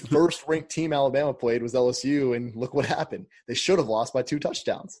 The first ranked team Alabama played was LSU, and look what happened. They should have lost by 2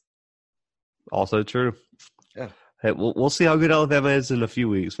 touchdowns. Also true. Yeah. Hey, we'll see how good Alabama is in a few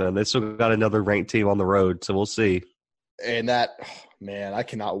weeks, man. They still got another ranked team on the road, so we'll see. And that, man, I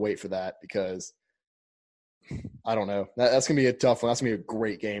cannot wait for that because I don't know. That's going to be a tough one. That's going to be a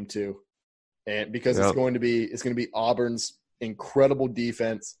great game too, and because it's going to be Auburn's incredible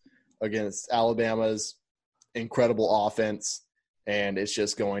defense against Alabama's incredible offense, and it's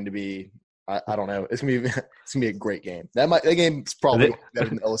just going to be. I don't know. It's gonna be a great game. That game's probably better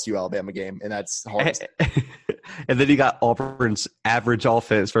than the LSU Alabama game, and that's hard. And then you got Auburn's average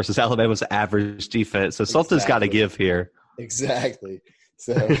offense versus Alabama's average defense. So something's got to give here. Exactly.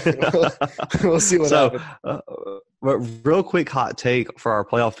 So we'll see what happens. But real quick hot take for our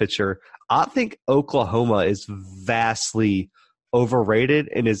playoff picture. I think Oklahoma is vastly overrated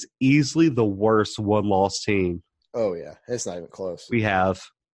and is easily the worst one-loss team. Oh, yeah. It's not even close. We have.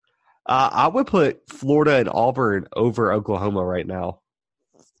 I would put Florida and Auburn over Oklahoma right now.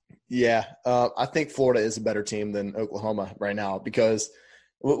 Yeah, I think Florida is a better team than Oklahoma right now because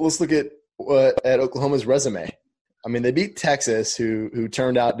let's look at Oklahoma's resume. I mean, they beat Texas, who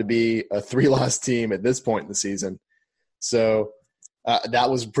turned out to be a 3-loss team at this point in the season. So that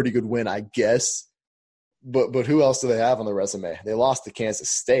was a pretty good win, I guess. But who else do they have on their resume? They lost to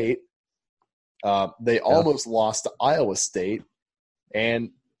Kansas State. They almost lost to Iowa State, and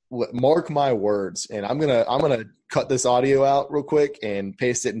mark my words, and I'm gonna cut this audio out real quick and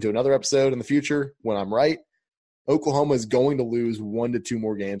paste it into another episode in the future when I'm right. Oklahoma is going to lose 1 to 2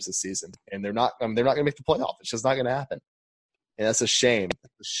 more games this season, and they're not going to make the playoff. It's just not going to happen, and that's a shame.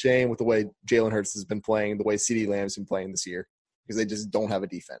 It's a shame with the way Jalen Hurts has been playing, the way CeeDee Lamb's been playing this year, because they just don't have a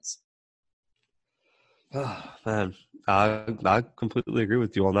defense. Oh, man, I completely agree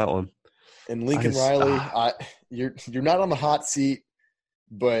with you on that one. And Lincoln Riley, you're not on the hot seat.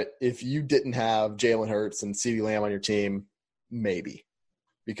 But if you didn't have Jalen Hurts and CeeDee Lamb on your team, maybe.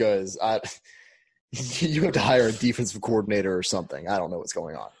 Because you have to hire a defensive coordinator or something. I don't know what's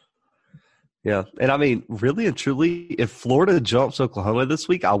going on. Yeah. And, I mean, really and truly, if Florida jumps Oklahoma this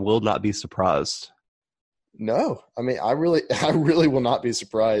week, I will not be surprised. No. I mean, I really will not be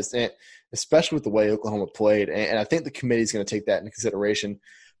surprised, and especially with the way Oklahoma played. And I think the committee is going to take that into consideration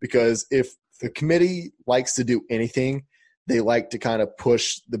because if the committee likes to do anything – they like to kind of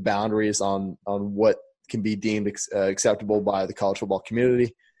push the boundaries on what can be deemed acceptable by the college football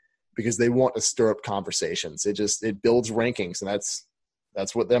community because they want to stir up conversations. It builds rankings, and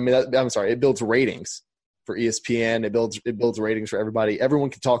that's what I mean. I'm sorry, it builds ratings for ESPN. It builds ratings for everybody.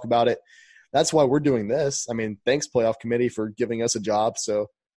 Everyone can talk about it. That's why we're doing this. I mean, thanks playoff committee for giving us a job, so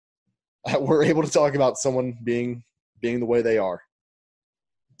we're able to talk about someone being the way they are.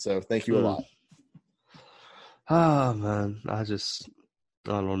 So thank you a lot. Oh, man, I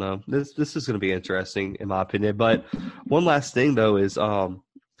don't know. This is going to be interesting, in my opinion. But one last thing, though, is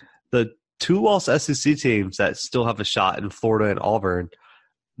the 2-loss SEC teams that still have a shot in Florida and Auburn,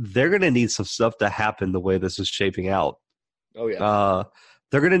 they're going to need some stuff to happen the way this is shaping out. Oh, yeah.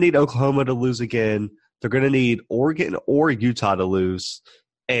 They're going to need Oklahoma to lose again. They're going to need Oregon or Utah to lose.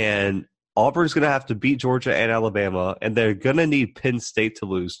 And Auburn's going to have to beat Georgia and Alabama. And they're going to need Penn State to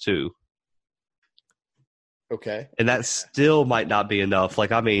lose, too. Okay. And that still might not be enough.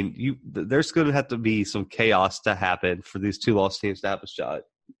 Like, I mean, there's going to have to be some chaos to happen for these 2-loss teams to have a shot.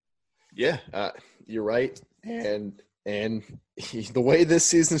 Yeah, you're right. And the way this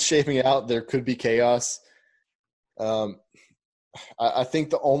season's shaping out, there could be chaos. I think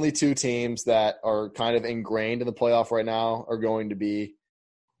the only 2 teams that are kind of ingrained in the playoff right now are going to be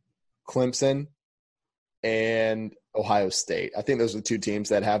Clemson and Ohio State. I think those are the 2 teams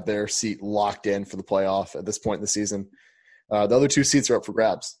that have their seat locked in for the playoff at this point in the season. The other 2 seats are up for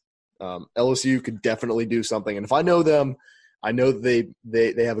grabs. LSU could definitely do something, and if I know them, I know they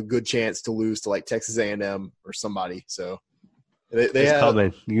have a good chance to lose to like Texas A&M or somebody. So they have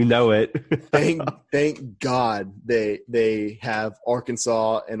coming. You know it. thank God they have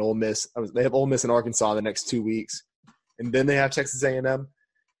Arkansas and Ole Miss. They have Ole Miss and Arkansas the next 2 weeks, and then they have Texas A&M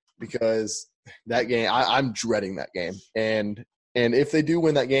because that game, I'm dreading that game. And if they do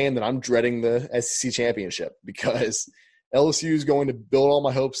win that game, then I'm dreading the SEC championship because LSU is going to build all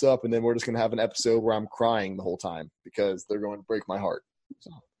my hopes up, and then we're just going to have an episode where I'm crying the whole time because they're going to break my heart.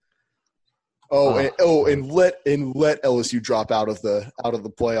 So. And let LSU drop out of the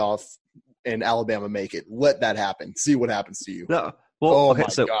playoff and Alabama make it. Let that happen. See what happens to you. No. Well, okay,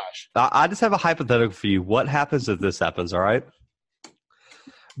 so gosh. I just have a hypothetical for you. What happens if this happens, all right?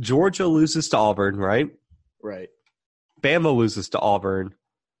 Georgia loses to Auburn, right? Right. Bama loses to Auburn,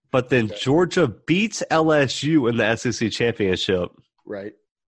 but then Georgia beats LSU in the SEC championship. Right.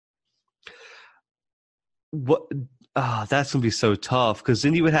 What That's going to be so tough because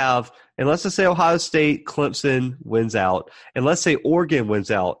then you would have, and let's just say Ohio State, Clemson wins out, and let's say Oregon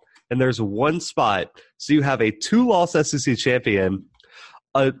wins out, and there's one spot. So you have a 2-loss SEC champion,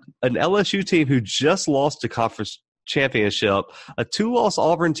 an LSU team who just lost a conference championship, a 2-loss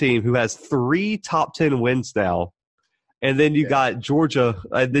Auburn team who has 3 top 10 wins now, and then you got Georgia,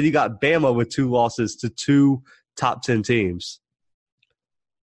 and then you got Bama with 2 losses to 2 top 10 teams.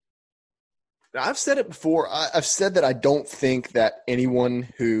 Now, I've said it before. I've said that I don't think that anyone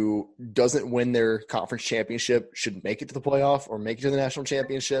who doesn't win their conference championship should make it to the playoff or make it to the national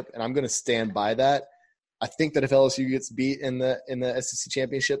championship, and I'm going to stand by that. I think that if LSU gets beat in the SEC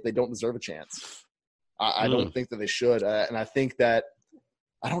championship, they don't deserve a chance. I don't think that they should, and I think that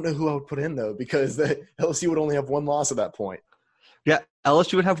I don't know who I would put in though because LSU would only have 1 loss at that point. Yeah,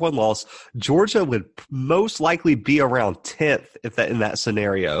 LSU would have 1 loss. Georgia would most likely be around 10th in that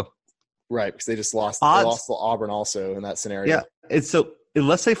scenario. Right, because they just lost. They lost to Auburn also in that scenario. Yeah, and so and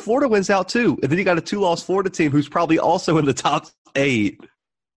let's say Florida wins out too, and then you got a 2-loss Florida team who's probably also in the top 8.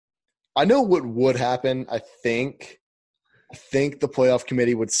 I know what would happen. I think the playoff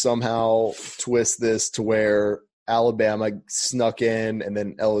committee would somehow twist this to where Alabama snuck in, and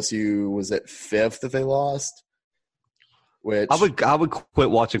then LSU was at 5th if they lost. Which I would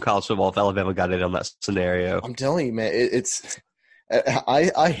quit watching college football if Alabama got in on that scenario. I'm telling you, man, it's.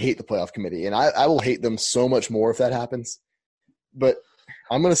 I hate the playoff committee, and I will hate them so much more if that happens. But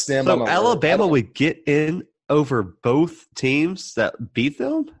I'm going to stand by my word. Alabama would get in over both teams that beat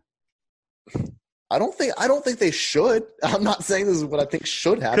them? I don't think they should. I'm not saying this is what I think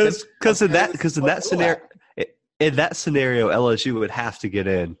should happen. Because in that scenario, LSU would have to get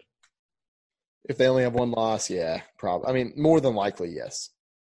in. If they only have 1 loss, yeah, probably. I mean, more than likely, yes.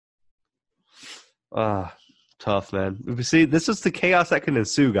 Tough, man. See, this is the chaos that can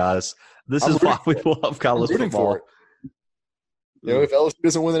ensue, guys. This is why we love college football. You know, if LSU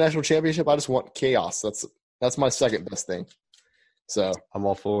doesn't win the national championship, I just want chaos. That's my second best thing. So I'm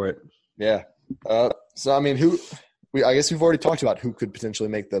all for it. Yeah. So I mean, I guess we've already talked about who could potentially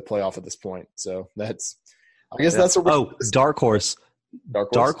make the playoff at this point. So that's a dark horse.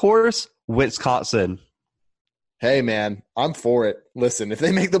 Dark horse, Wisconsin. Hey man, I'm for it. Listen, if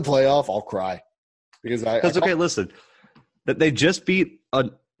they make the playoff, I'll cry. Listen, that they just beat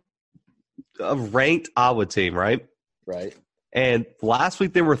a ranked Iowa team, right? Right. And last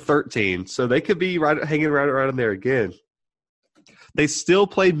week they were 13, so they could be hanging right in there again. They still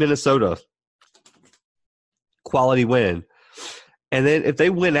played Minnesota. Quality win. And then if they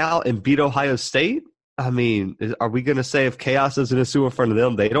win out and beat Ohio State, I mean, are we going to say if chaos doesn't ensue in front of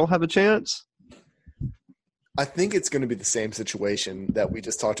them, they don't have a chance? I think it's going to be the same situation that we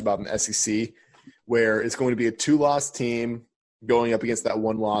just talked about in the SEC, where it's going to be a 2-loss team going up against that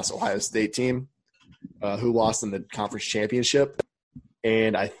 1-loss Ohio State team who lost in the conference championship.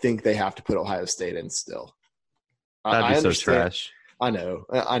 And I think they have to put Ohio State in still. That'd be so trash. I know.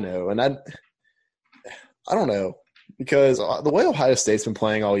 And I don't know, because the way Ohio State's been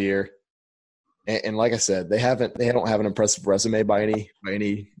playing all year, and like I said, they don't have an impressive resume by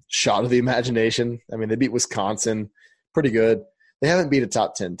any shot of the imagination. I mean, they beat Wisconsin pretty good. They haven't beat a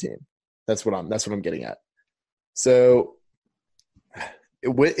top 10 team. That's what I'm getting at. So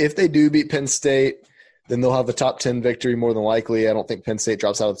if they do beat Penn State, then they'll have a top 10 victory more than likely. I don't think Penn State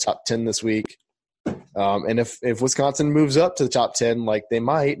drops out of the top 10 this week. And if Wisconsin moves up to the top 10, like they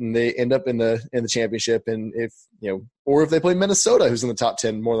might, and they end up in the championship, and or if they play Minnesota, who's in the top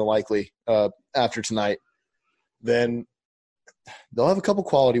 10 more than likely after tonight, then they'll have a couple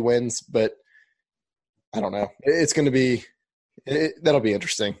quality wins. But I don't know. It's going to be that'll be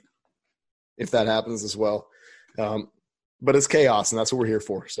interesting if that happens as well. But it's chaos, and that's what we're here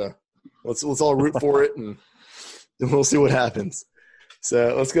for. So let's all root for it, and we'll see what happens.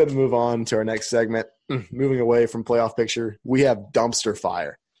 So let's go ahead and move on to our next segment. Moving away from playoff picture, we have dumpster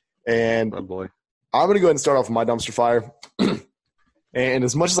fire. And oh boy, I'm going to go ahead and start off with my dumpster fire. And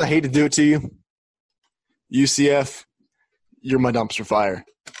as much as I hate to do it to you, UCF, you're my dumpster fire.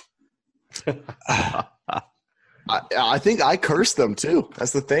 I think I cursed them too.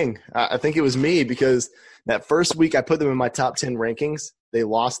 That's the thing. I think it was me, because that first week I put them in my top 10 rankings. They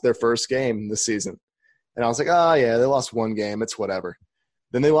lost their first game this season. And I was like, oh, yeah, they lost one game. It's whatever.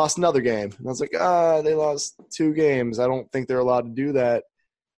 Then they lost another game. And I was like, they lost 2 games. I don't think they're allowed to do that.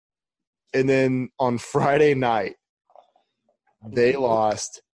 And then on Friday night, they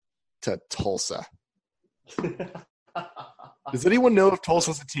lost to Tulsa. Does anyone know if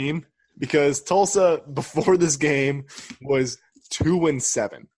Tulsa's a team? Because Tulsa, before this game, was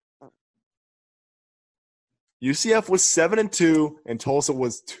 2-7. UCF was 7-2, and Tulsa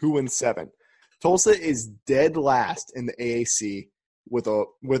was 2-7. Tulsa is dead last in the AAC with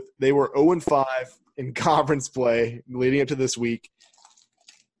they were 0-5 in conference play leading up to this week,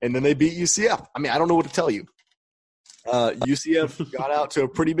 and then they beat UCF. I mean, I don't know what to tell you. UCF got out to a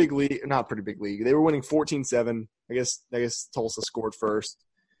pretty big league, not pretty big league. They were winning 14-7. I guess Tulsa scored first.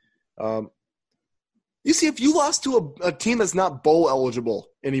 UCF, you lost to a team that's not bowl eligible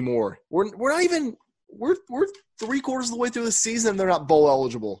anymore. We're not even we're 3/4 of the way through the season and they're not bowl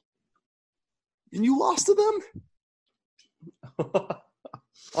eligible. And you lost to them?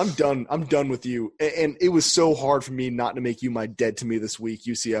 I'm done. I'm done with you. And it was so hard for me not to make you my dead to me this week,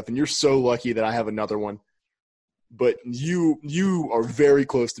 UCF. And you're so lucky that I have another one. But you are very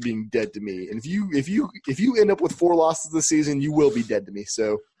close to being dead to me. And if you end up with 4 losses this season, you will be dead to me.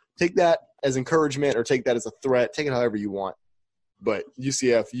 So take that as encouragement or take that as a threat. Take it however you want. But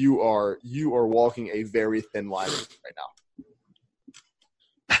UCF, you are walking a very thin line right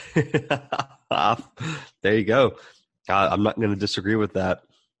now. There you go. I'm not going to disagree with that.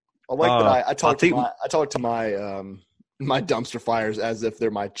 I like that. I talk to my my dumpster fires as if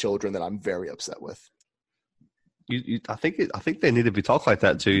they're my children that I'm very upset with. I think they need to be talked like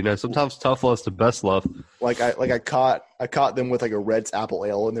that too. You know, sometimes tough love's the best love. I caught them with like a Red's apple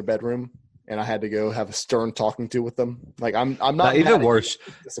ale in their bedroom, and I had to go have a stern talking to with them. Like I'm not even worse.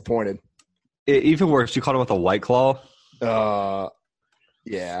 Disappointed. Even worse, you caught them with a White Claw.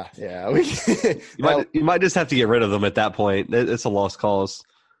 Yeah. You might just have to get rid of them at that point. It's a lost cause.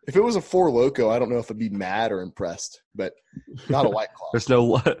 If it was a Four Loko, I don't know if I'd be mad or impressed, but not a White Claw. there's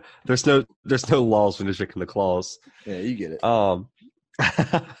no laws when you're drinking the claws. Yeah, you get it.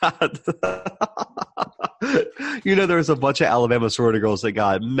 You know, there's a bunch of Alabama sorority girls that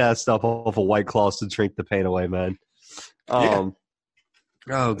got messed up off of White Claws to drink the pain away, man. Oh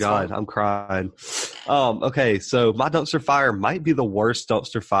God, I'm crying. Okay, so my dumpster fire might be the worst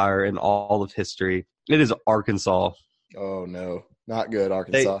dumpster fire in all of history. It is Arkansas. Oh no, not good,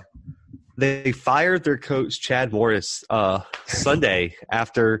 Arkansas. They fired their coach Chad Morris Sunday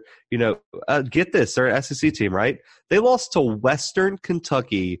after, get this, they're an SEC team, right? They lost to Western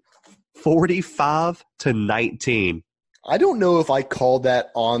Kentucky 45-19. I don't know if I called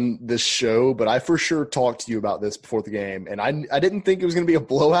that on this show, but I for sure talked to you about this before the game. And I didn't think it was going to be a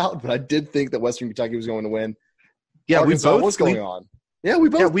blowout, but I did think that Western Kentucky was going to win. Yeah, Arkansas, what's going on? Yeah, we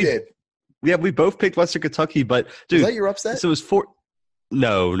both did. Yeah, we both picked Western Kentucky, but dude, was that your upset? So it was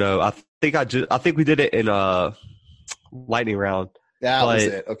No. I think we did it in a lightning round. That was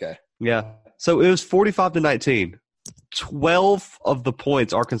it. Okay. Yeah. So it was 45-19. 12 of the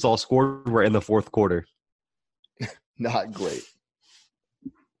points Arkansas scored were in the fourth quarter. Not great.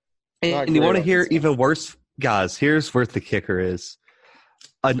 And you want to hear even worse, guys? Here's where the kicker is.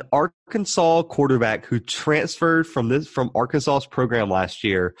 An Arkansas quarterback who transferred from Arkansas's program last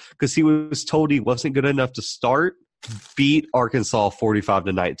year because he was told he wasn't good enough to start, beat Arkansas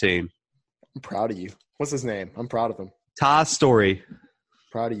 45-19. I'm proud of you. What's his name? I'm proud of him. Ty Story.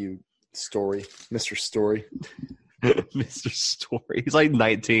 Proud of you, Story. Mr. Story. Mr. Story. He's like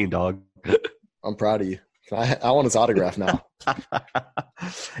 19, dog. I'm proud of you. I want his autograph now.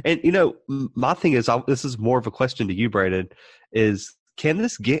 And, my thing is, this is more of a question to you, Brandon, is can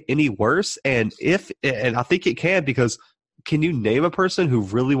this get any worse? And I think it can, because can you name a person who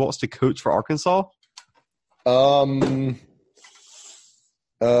really wants to coach for Arkansas? Bielema.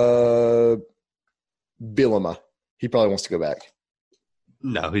 He probably wants to go back.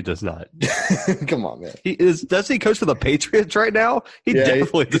 No, he does not. Come on, man. Does he coach for the Patriots right now? He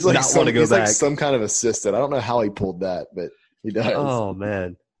definitely does not want to go back. He's like some kind of assistant. I don't know how he pulled that, but he does. Oh,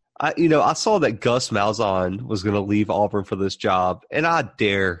 man. I saw that Gus Malzahn was going to leave Auburn for this job, and I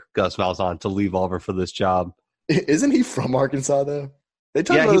dare Gus Malzahn to leave Auburn for this job. Isn't he from Arkansas, though? They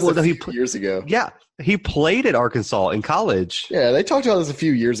talked about this a few years ago. Yeah, he played at Arkansas in college. Yeah, they talked about this a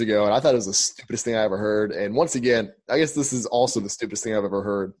few years ago, and I thought it was the stupidest thing I ever heard. And once again, I guess this is also the stupidest thing I've ever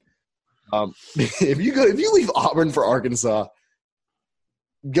heard. If you leave Auburn for Arkansas,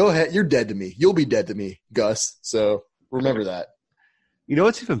 go ahead. You're dead to me. You'll be dead to me, Gus. So remember that. You know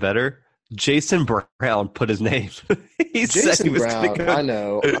what's even better? Jason Brown put his name. Jason Brown. I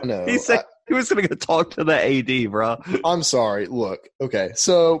know. He said he was going to go talk to the AD, bro. I'm sorry. Look, okay.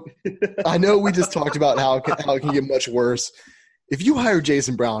 So I know we just talked about how it can get much worse. If you hire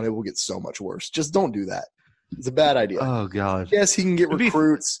Jason Brown, it will get so much worse. Just don't do that. It's a bad idea. Oh, God. Yes, he can get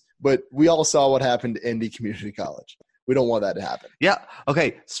recruits, but we all saw what happened to Indy Community College. We don't want that to happen. Yeah.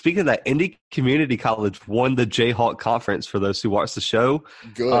 Okay. Speaking of that, Indy Community College won the Jayhawk Conference for those who watch the show.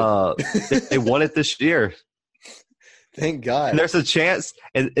 Good. They won it this year. Thank God. And there's a chance,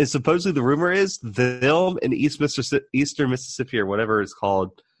 and supposedly the rumor is them in Eastern Mississippi or whatever it's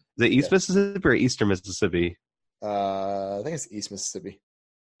called Is it East Mississippi or Eastern Mississippi? I think it's East Mississippi.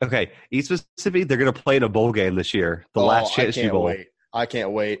 Okay, East Mississippi, they're going to play in a bowl game this year, the Last Chance U Bowl. I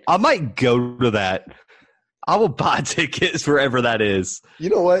can't wait. I might go to that. I will buy tickets wherever that is. You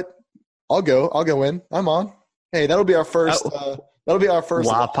know what? I'll go in. I'm on. Hey, that'll be our first live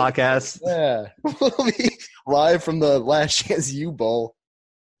podcast. Yeah. We'll be live from the Last Chance U Bowl.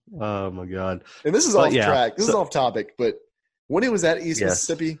 Oh my God. And this is off track. This is off topic, but when it was at East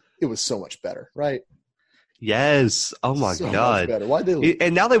Mississippi, it was so much better, right? Yes. Oh my God. Much better. Why'd they leave?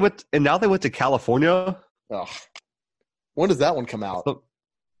 And now they went to California. Oh. When does that one come out?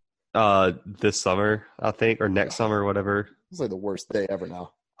 This summer, I think, or next summer, or whatever. It's like the worst day ever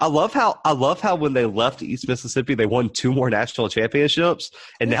now. I love how when they left East Mississippi, they won 2 more national championships,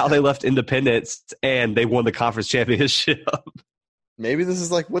 and now they left Independence and they won the conference championship. Maybe this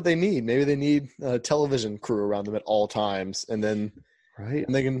is like what they need. Maybe they need a television crew around them at all times, and then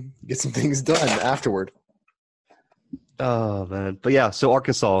and they can get some things done afterward. Oh man, but yeah. So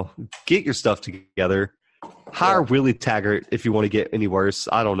Arkansas, get your stuff together. Hire Willie Taggart if you want to get any worse.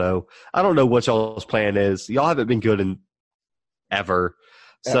 I don't know what y'all's plan is. Y'all haven't been good in ever.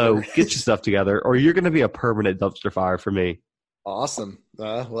 So get your stuff together, or you're going to be a permanent dumpster fire for me. Awesome.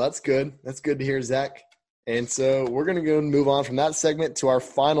 Well, that's good. That's good to hear, Zach. And so we're going to go and move on from that segment to our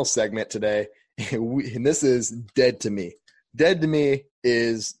final segment today. And this is Dead to Me. Dead to Me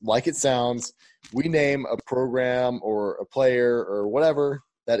is, like it sounds, we name a program or a player or whatever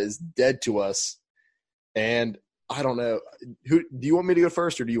that is dead to us. And I don't know. Do you want me to go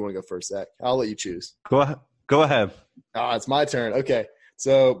first, or do you want to go first, Zach? I'll let you choose. Go ahead. It's my turn. Okay.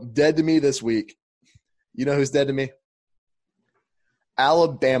 So, dead to me this week. You know who's dead to me?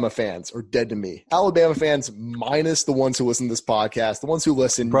 Alabama fans are dead to me. Alabama fans minus the ones who listen to this podcast, the ones who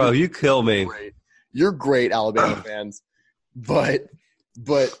listen. Bro, you kill me. You're great, Alabama fans. But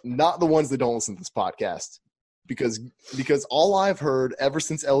not the ones that don't listen to this podcast. Because all I've heard ever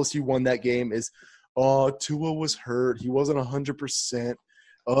since LSU won that game is, Tua was hurt. He wasn't 100%.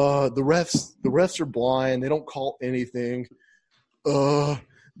 The refs are blind. They don't call anything.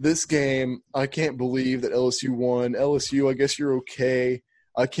 This game, I can't believe that LSU won. LSU, I guess you're okay.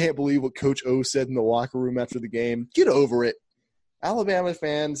 I can't believe what Coach O said in the locker room after the game. Get over it. Alabama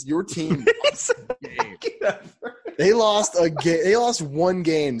fans, your team lost a game. They lost a game. They lost one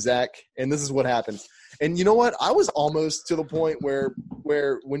game, Zach, and this is what happened. And you know what? I was almost to the point where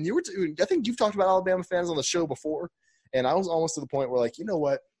when you were I think you've talked about Alabama fans on the show before, and I was almost to the point where, like, you know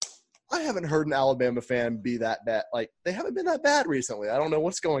what? I haven't heard an Alabama fan be that bad. Like, they haven't been that bad recently. I don't know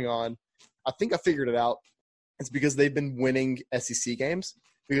what's going on. I think I figured it out. It's because they've been winning SEC games.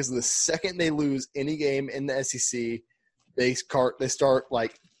 Because the second they lose any game in the SEC, they start,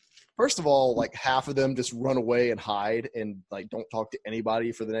 like, first of all, like, half of them just run away and hide and, like, don't talk to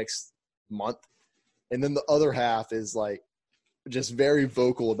anybody for the next month. And then the other half is, like, just very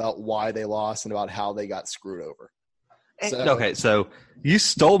vocal about why they lost and about how they got screwed over. So you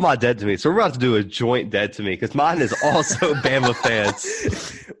stole my dead to me. So we're about to do a joint dead to me because mine is also Bama fans.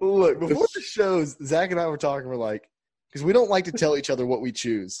 Look, before the shows, Zach and I were talking, we're like, because we don't like to tell each other what we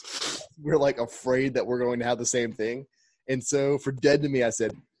choose. We're, like, afraid that we're going to have the same thing. And so for dead to me, I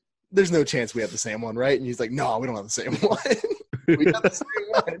said, there's no chance we have the same one, right? And he's like, no, we don't have the same one. We got the same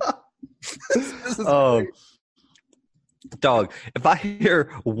one. This is great. Dog, if I hear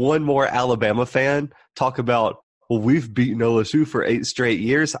one more Alabama fan talk about, well, we've beaten LSU for 8 straight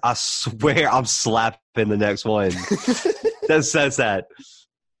years, I swear I'm slapping the next one that says that.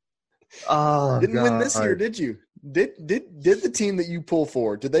 Oh, didn't win this year, did you? Did the team that you pull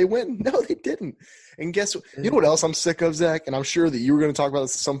for, did they win? No, they didn't. And guess what? You know what else I'm sick of, Zach? And I'm sure that you were going to talk about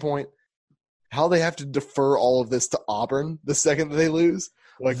this at some point. How they have to defer all of this to Auburn the second that they lose.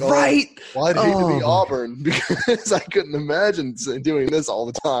 Like, right. Well, I'd hate to be Auburn because I couldn't imagine doing this all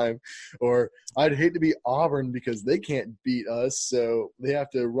the time. Or I'd hate to be Auburn because they can't beat us, so they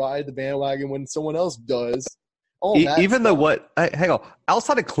have to ride the bandwagon when someone else does. Even though hang on,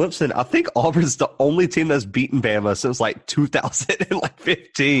 outside of Clemson, I think Auburn's the only team that's beaten Bama since like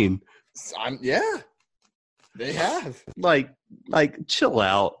 2015. Yeah, they have. Like, chill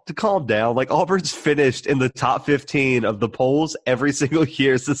out, to calm down. Like, Auburn's finished in the top 15 of the polls every single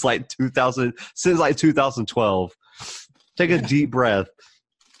year since like 2012. Take a deep breath.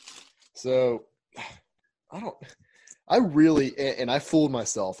 So, I fooled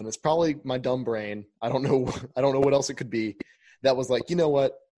myself, and it's probably my dumb brain. I don't know what else it could be. That was like, you know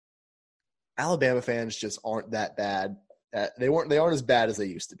what? Alabama fans just aren't that bad. They aren't as bad as they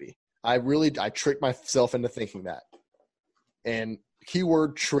used to be. I tricked myself into thinking that. And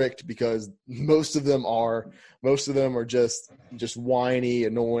keyword tricked, because most of them are just whiny,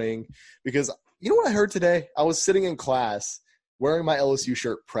 annoying. Because you know what I heard today? I was sitting in class wearing my LSU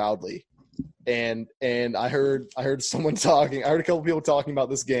shirt proudly, and I heard someone talking. I heard a couple people talking about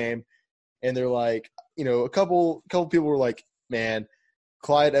this game, and they're like, a couple people were like, man,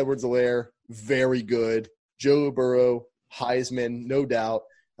 Clyde Edwards-Helaire, very good. Joe Burrow, Heisman, no doubt.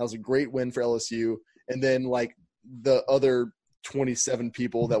 That was a great win for LSU. And then like the other 27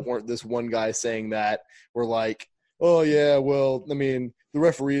 people that weren't this one guy saying that were like, oh yeah, well, I mean, the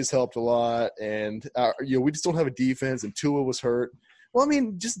referees helped a lot, and we just don't have a defense, and Tua was hurt. Well, I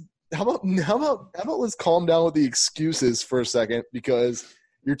mean, just how about let's calm down with the excuses for a second, because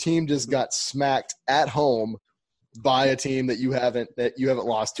your team just got smacked at home by a team that you haven't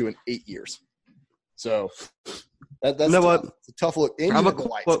lost to in 8 years. So that's tough. It's a tough look. And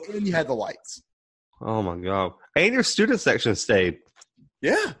you had the lights. Oh my God! And your student section stayed.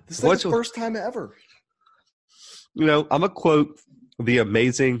 Yeah, this is like the first time ever. I'm gonna quote the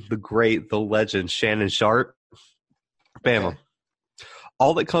amazing, the great, the legend Shannon Sharp. Bama. Okay.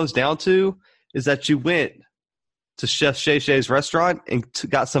 All that comes down to is that you went to Chef Shay Shay's restaurant and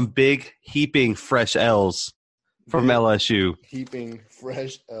got some big heaping fresh L's from LSU. Heaping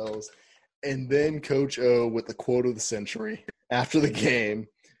fresh L's. And then Coach O with the quote of the century after the game: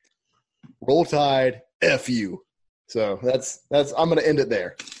 "Roll Tide, F you." So that's I'm going to end it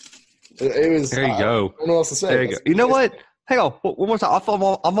there. It was. There you go. I don't know what else to say. There you go. You know what? Hang on. One more time.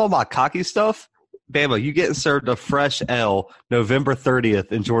 I'm on my cocky stuff. Bama, you getting served a fresh L November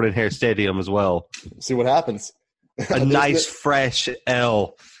 30th in Jordan-Hare Stadium as well. See what happens. A nice fresh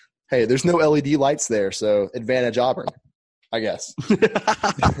L. Hey, there's no LED lights there, so advantage Auburn, I guess.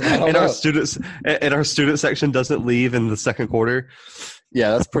 And our student section doesn't leave in the second quarter.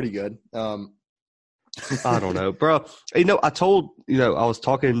 Yeah, that's pretty good. I don't know, bro. I was actually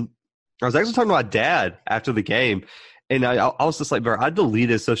talking to my dad after the game, and I was just like, bro, I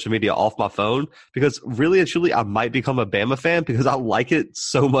deleted social media off my phone because really and truly I might become a Bama fan because I like it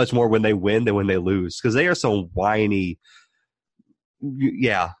so much more when they win than when they lose, because they are so whiny.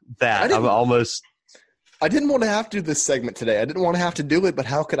 Yeah, I didn't want to have to do this segment today. I didn't want to have to do it, but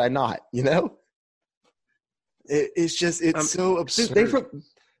how could I not? It's so absurd.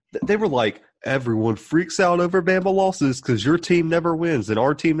 They were like, everyone freaks out over Bama losses because your team never wins and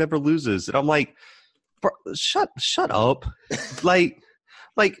our team never loses. And I'm like, bro, shut up. like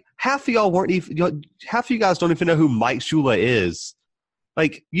half of y'all half of you guys don't even know who Mike Shula is.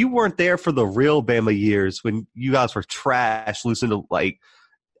 Like, you weren't there for the real Bama years when you guys were trash, losing to like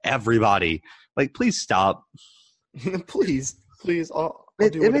everybody. Like, please stop. please.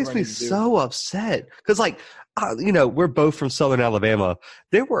 It makes me so upset because, like, we're both from Southern Alabama.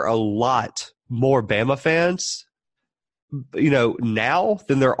 There were a lot more Bama fans, now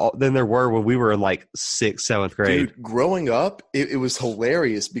than there were when we were in like 6th, 7th grade. Dude, growing up, it was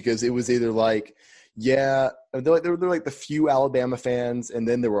hilarious because it was either like, yeah, there were like the few Alabama fans, and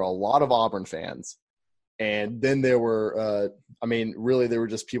then there were a lot of Auburn fans. And then there were, really there were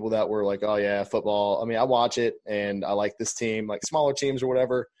just people that were like, oh, yeah, football. I mean, I watch it, and I like this team, like smaller teams or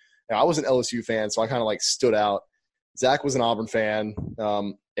whatever. And I was an LSU fan, so I kind of like stood out. Zach was an Auburn fan.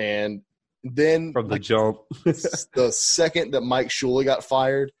 And then from the jump, the second that Mike Shula got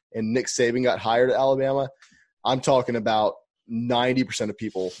fired and Nick Saban got hired at Alabama, I'm talking about 90% of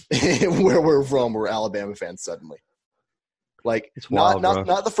people where we're from were Alabama fans suddenly. Like, it's wild, not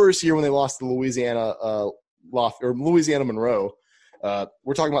the first year when they lost to Louisiana Louisiana Monroe.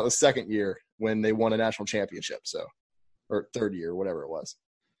 We're talking about the second year when they won a national championship, or third year, whatever it was.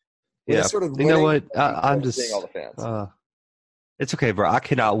 Yeah, you know what? I'm just seeing all the fans. It's okay, bro. I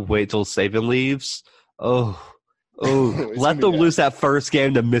cannot wait till Saban leaves. Oh, let them lose that first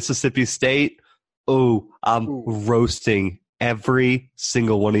game to Mississippi State. I'm roasting every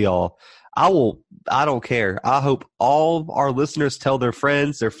single one of y'all. I don't care. I hope all our listeners tell their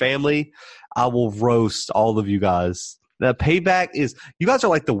friends, their family. I will roast all of you guys. The payback is, you guys are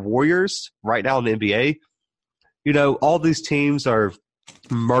like the Warriors right now in the NBA. All these teams are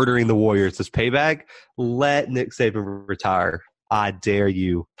murdering the Warriors. This payback. Let Nick Saban retire. I dare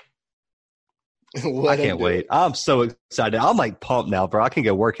you. I can't wait. I'm so excited. I'm like pumped now, bro. I can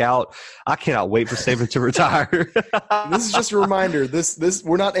go work out. I cannot wait for Saban to retire. This is just a reminder. This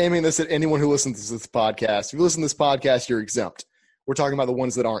we're not aiming this at anyone who listens to this podcast. If you listen to this podcast, you're exempt. We're talking about the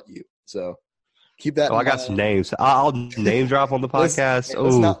ones that aren't you. So keep that. I got some names. I'll name drop on the podcast.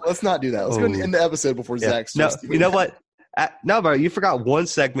 Let's not do that. Let's go end the episode before Zach's. No, you know what? No, bro. You forgot one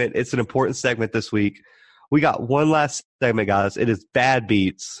segment. It's an important segment this week. we got one last segment, guys. It is bad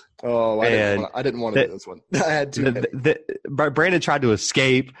beats. Oh, I didn't want to do this one. I had to. Brandon tried to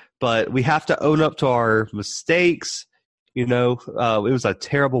escape, but we have to own up to our mistakes. It was a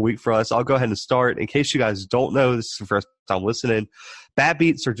terrible week for us. I'll go ahead and start. In case you guys don't know, this is the first time listening. Bad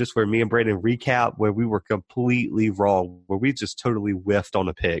beats are just where me and Brandon recap where we were completely wrong, where we just totally whiffed on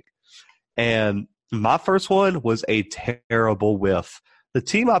a pick. And my first one was a terrible whiff. The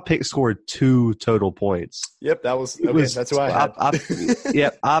team I picked scored 2 total points. Yep, that's who I had.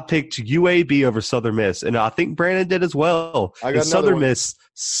 I picked UAB over Southern Miss, and I think Brandon did as well. Southern Miss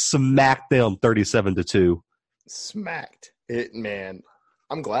smacked them 37-2. Smacked it, man.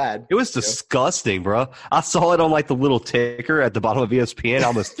 I'm glad. It was disgusting, bro. I saw it on the little ticker at the bottom of ESPN. I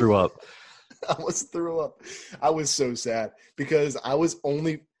almost threw up. I was so sad because I'll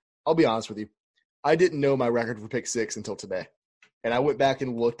be honest with you, I didn't know my record for pick 6 until today. And I went back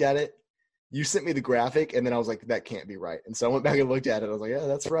and looked at it. You sent me the graphic, and then I was like, that can't be right. And so I went back and looked at it. I was like, yeah,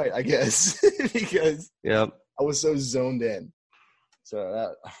 that's right, I guess. Because I was so zoned in.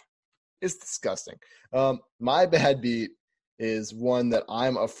 So it's disgusting. My bad beat is one that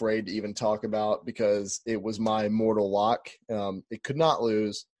I'm afraid to even talk about because it was my mortal lock. It could not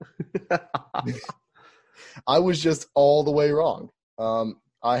lose. I was just all the way wrong.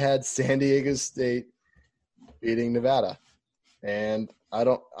 I had San Diego State beating Nevada. And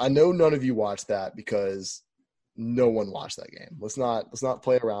I know none of you watched that because no one watched that game. Let's not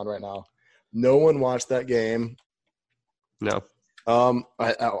play around right now. No one watched that game. No. I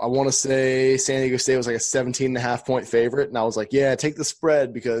want to say San Diego State was like a 17.5 point favorite. And I was like, yeah, take the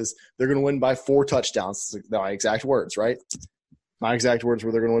spread because they're going to win by 4 touchdowns. My exact words, right? My exact words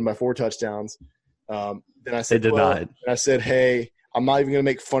were they're going to win by 4 touchdowns. Then I said, and I said, hey, I'm not even going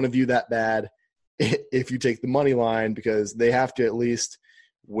to make fun of you that bad if you take the money line because they have to at least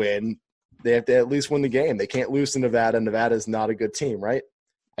win. They have to at least win the game. They can't lose to Nevada. Nevada is not a good team, right?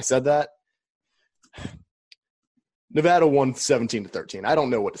 I said that. Nevada won 17-13. I don't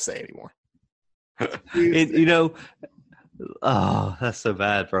know what to say anymore. That's so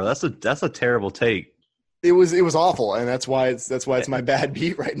bad, bro. That's a terrible take. It was awful, and that's why it's my bad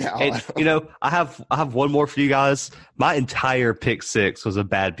beat right now. And, I have one more for you guys. My entire pick 6 was a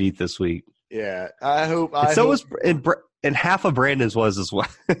bad beat this week. Yeah, and half of Brandon's was as well.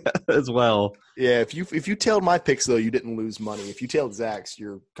 as well. Yeah, if you tailed my picks though, you didn't lose money. If you tailed Zach's,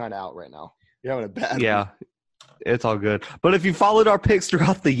 you're kind of out right now. You're having a bad. Yeah, it's all good. But if you followed our picks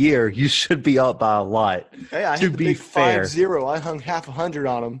throughout the year, you should be up by a lot. Hey, I had to be fair. 5-0. I hung half 100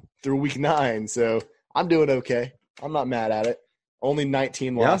 on them through week 9, so I'm doing okay. I'm not mad at it. Only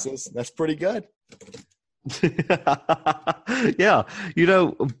 19 losses. That's pretty good. Yeah,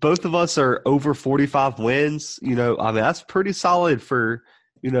 both of us are over 45 wins. That's pretty solid for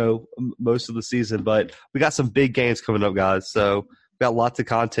most of the season, but we got some big games coming up, guys, so we got lots of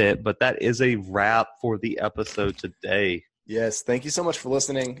content. But that is a wrap for the episode today. Yes, thank you so much for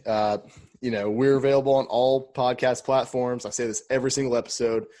listening. We're available on all podcast platforms. I say this every single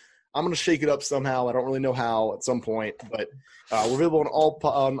episode. I'm going to shake it up somehow. I don't really know how at some point, but we're available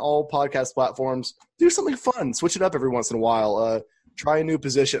on all podcast platforms. Do something fun. Switch it up every once in a while. Try a new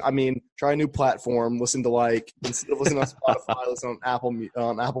position. Try a new platform. Listen to instead of listening on Spotify, listen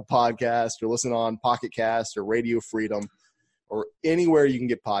on Apple Podcast, or listen on Pocket Cast or Radio Freedom or anywhere you can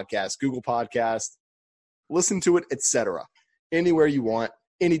get podcasts, Google Podcast. Listen to it, etc. Anywhere you want,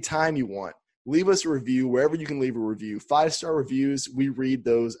 anytime you want. Leave us a review wherever you can leave a review. 5-star reviews, we read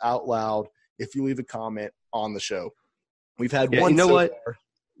those out loud if you leave a comment on the show. We've had one so far.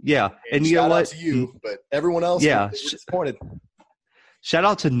 Yeah, and you know what? Shout out to you, but everyone else is disappointed. Shout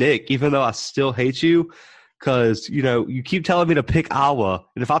out to Nick, even though I still hate you, because you keep telling me to pick Iowa,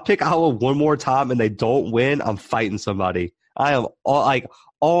 and if I pick Iowa one more time and they don't win, I'm fighting somebody. I am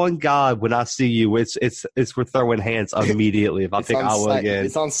on God when I see you. It's we're throwing hands immediately if I pick Iowa again.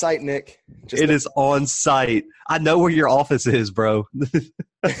 It's on site, Nick. It is on site. I know where your office is, bro.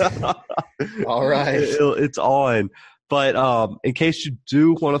 All right, it's on. But in case you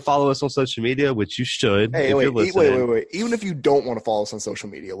do want to follow us on social media, which you should, wait. Even if you don't want to follow us on social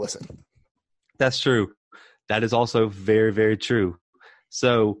media, listen. That's true. That is also very, very true.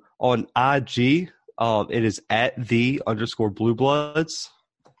 So on IG, it is at @the_Blue Bloods.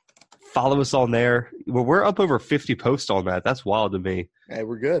 Follow us on there. We're up over 50 posts on that. That's wild to me. Hey,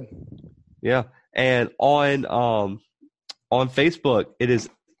 we're good. Yeah. And on Facebook, it is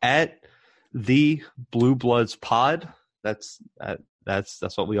at the Blue Bloods Pod. That's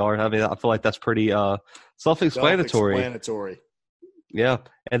what we are. I feel like that's pretty self-explanatory. Yeah.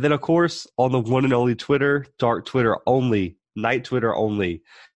 And then of course on the one and only Twitter, dark Twitter only, night Twitter only.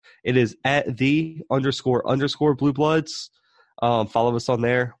 It is at __ Blue Bloods. Follow us on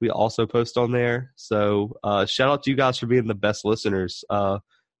there. We also post on there. So shout out to you guys for being the best listeners.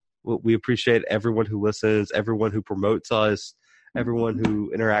 We appreciate everyone who listens, everyone who promotes us, everyone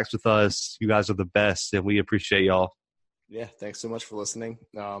who interacts with us. You guys are the best, and we appreciate y'all. Yeah, thanks so much for listening.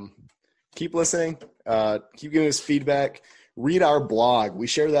 Keep listening. Keep giving us feedback. Read our blog. We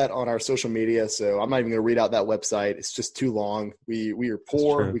share that on our social media, so I'm not even going to read out that website. It's just too long. We are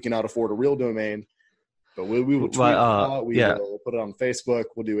poor. We cannot afford a real domain, but we will tweet it out. We will put it on Facebook.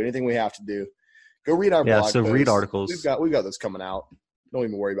 We'll do anything we have to do. Go read our blog. So read articles. We've got those coming out. Don't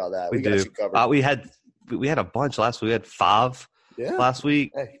even worry about that. We got do. you covered. We had a bunch last week. We had 5 last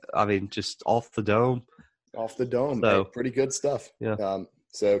week. Hey. I mean, just off the dome. Off the dome. So, hey, pretty good stuff. Yeah.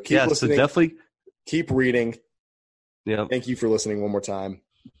 So keep listening. So definitely keep reading. Yeah. Thank you for listening one more time.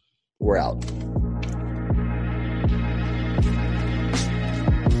 We're out.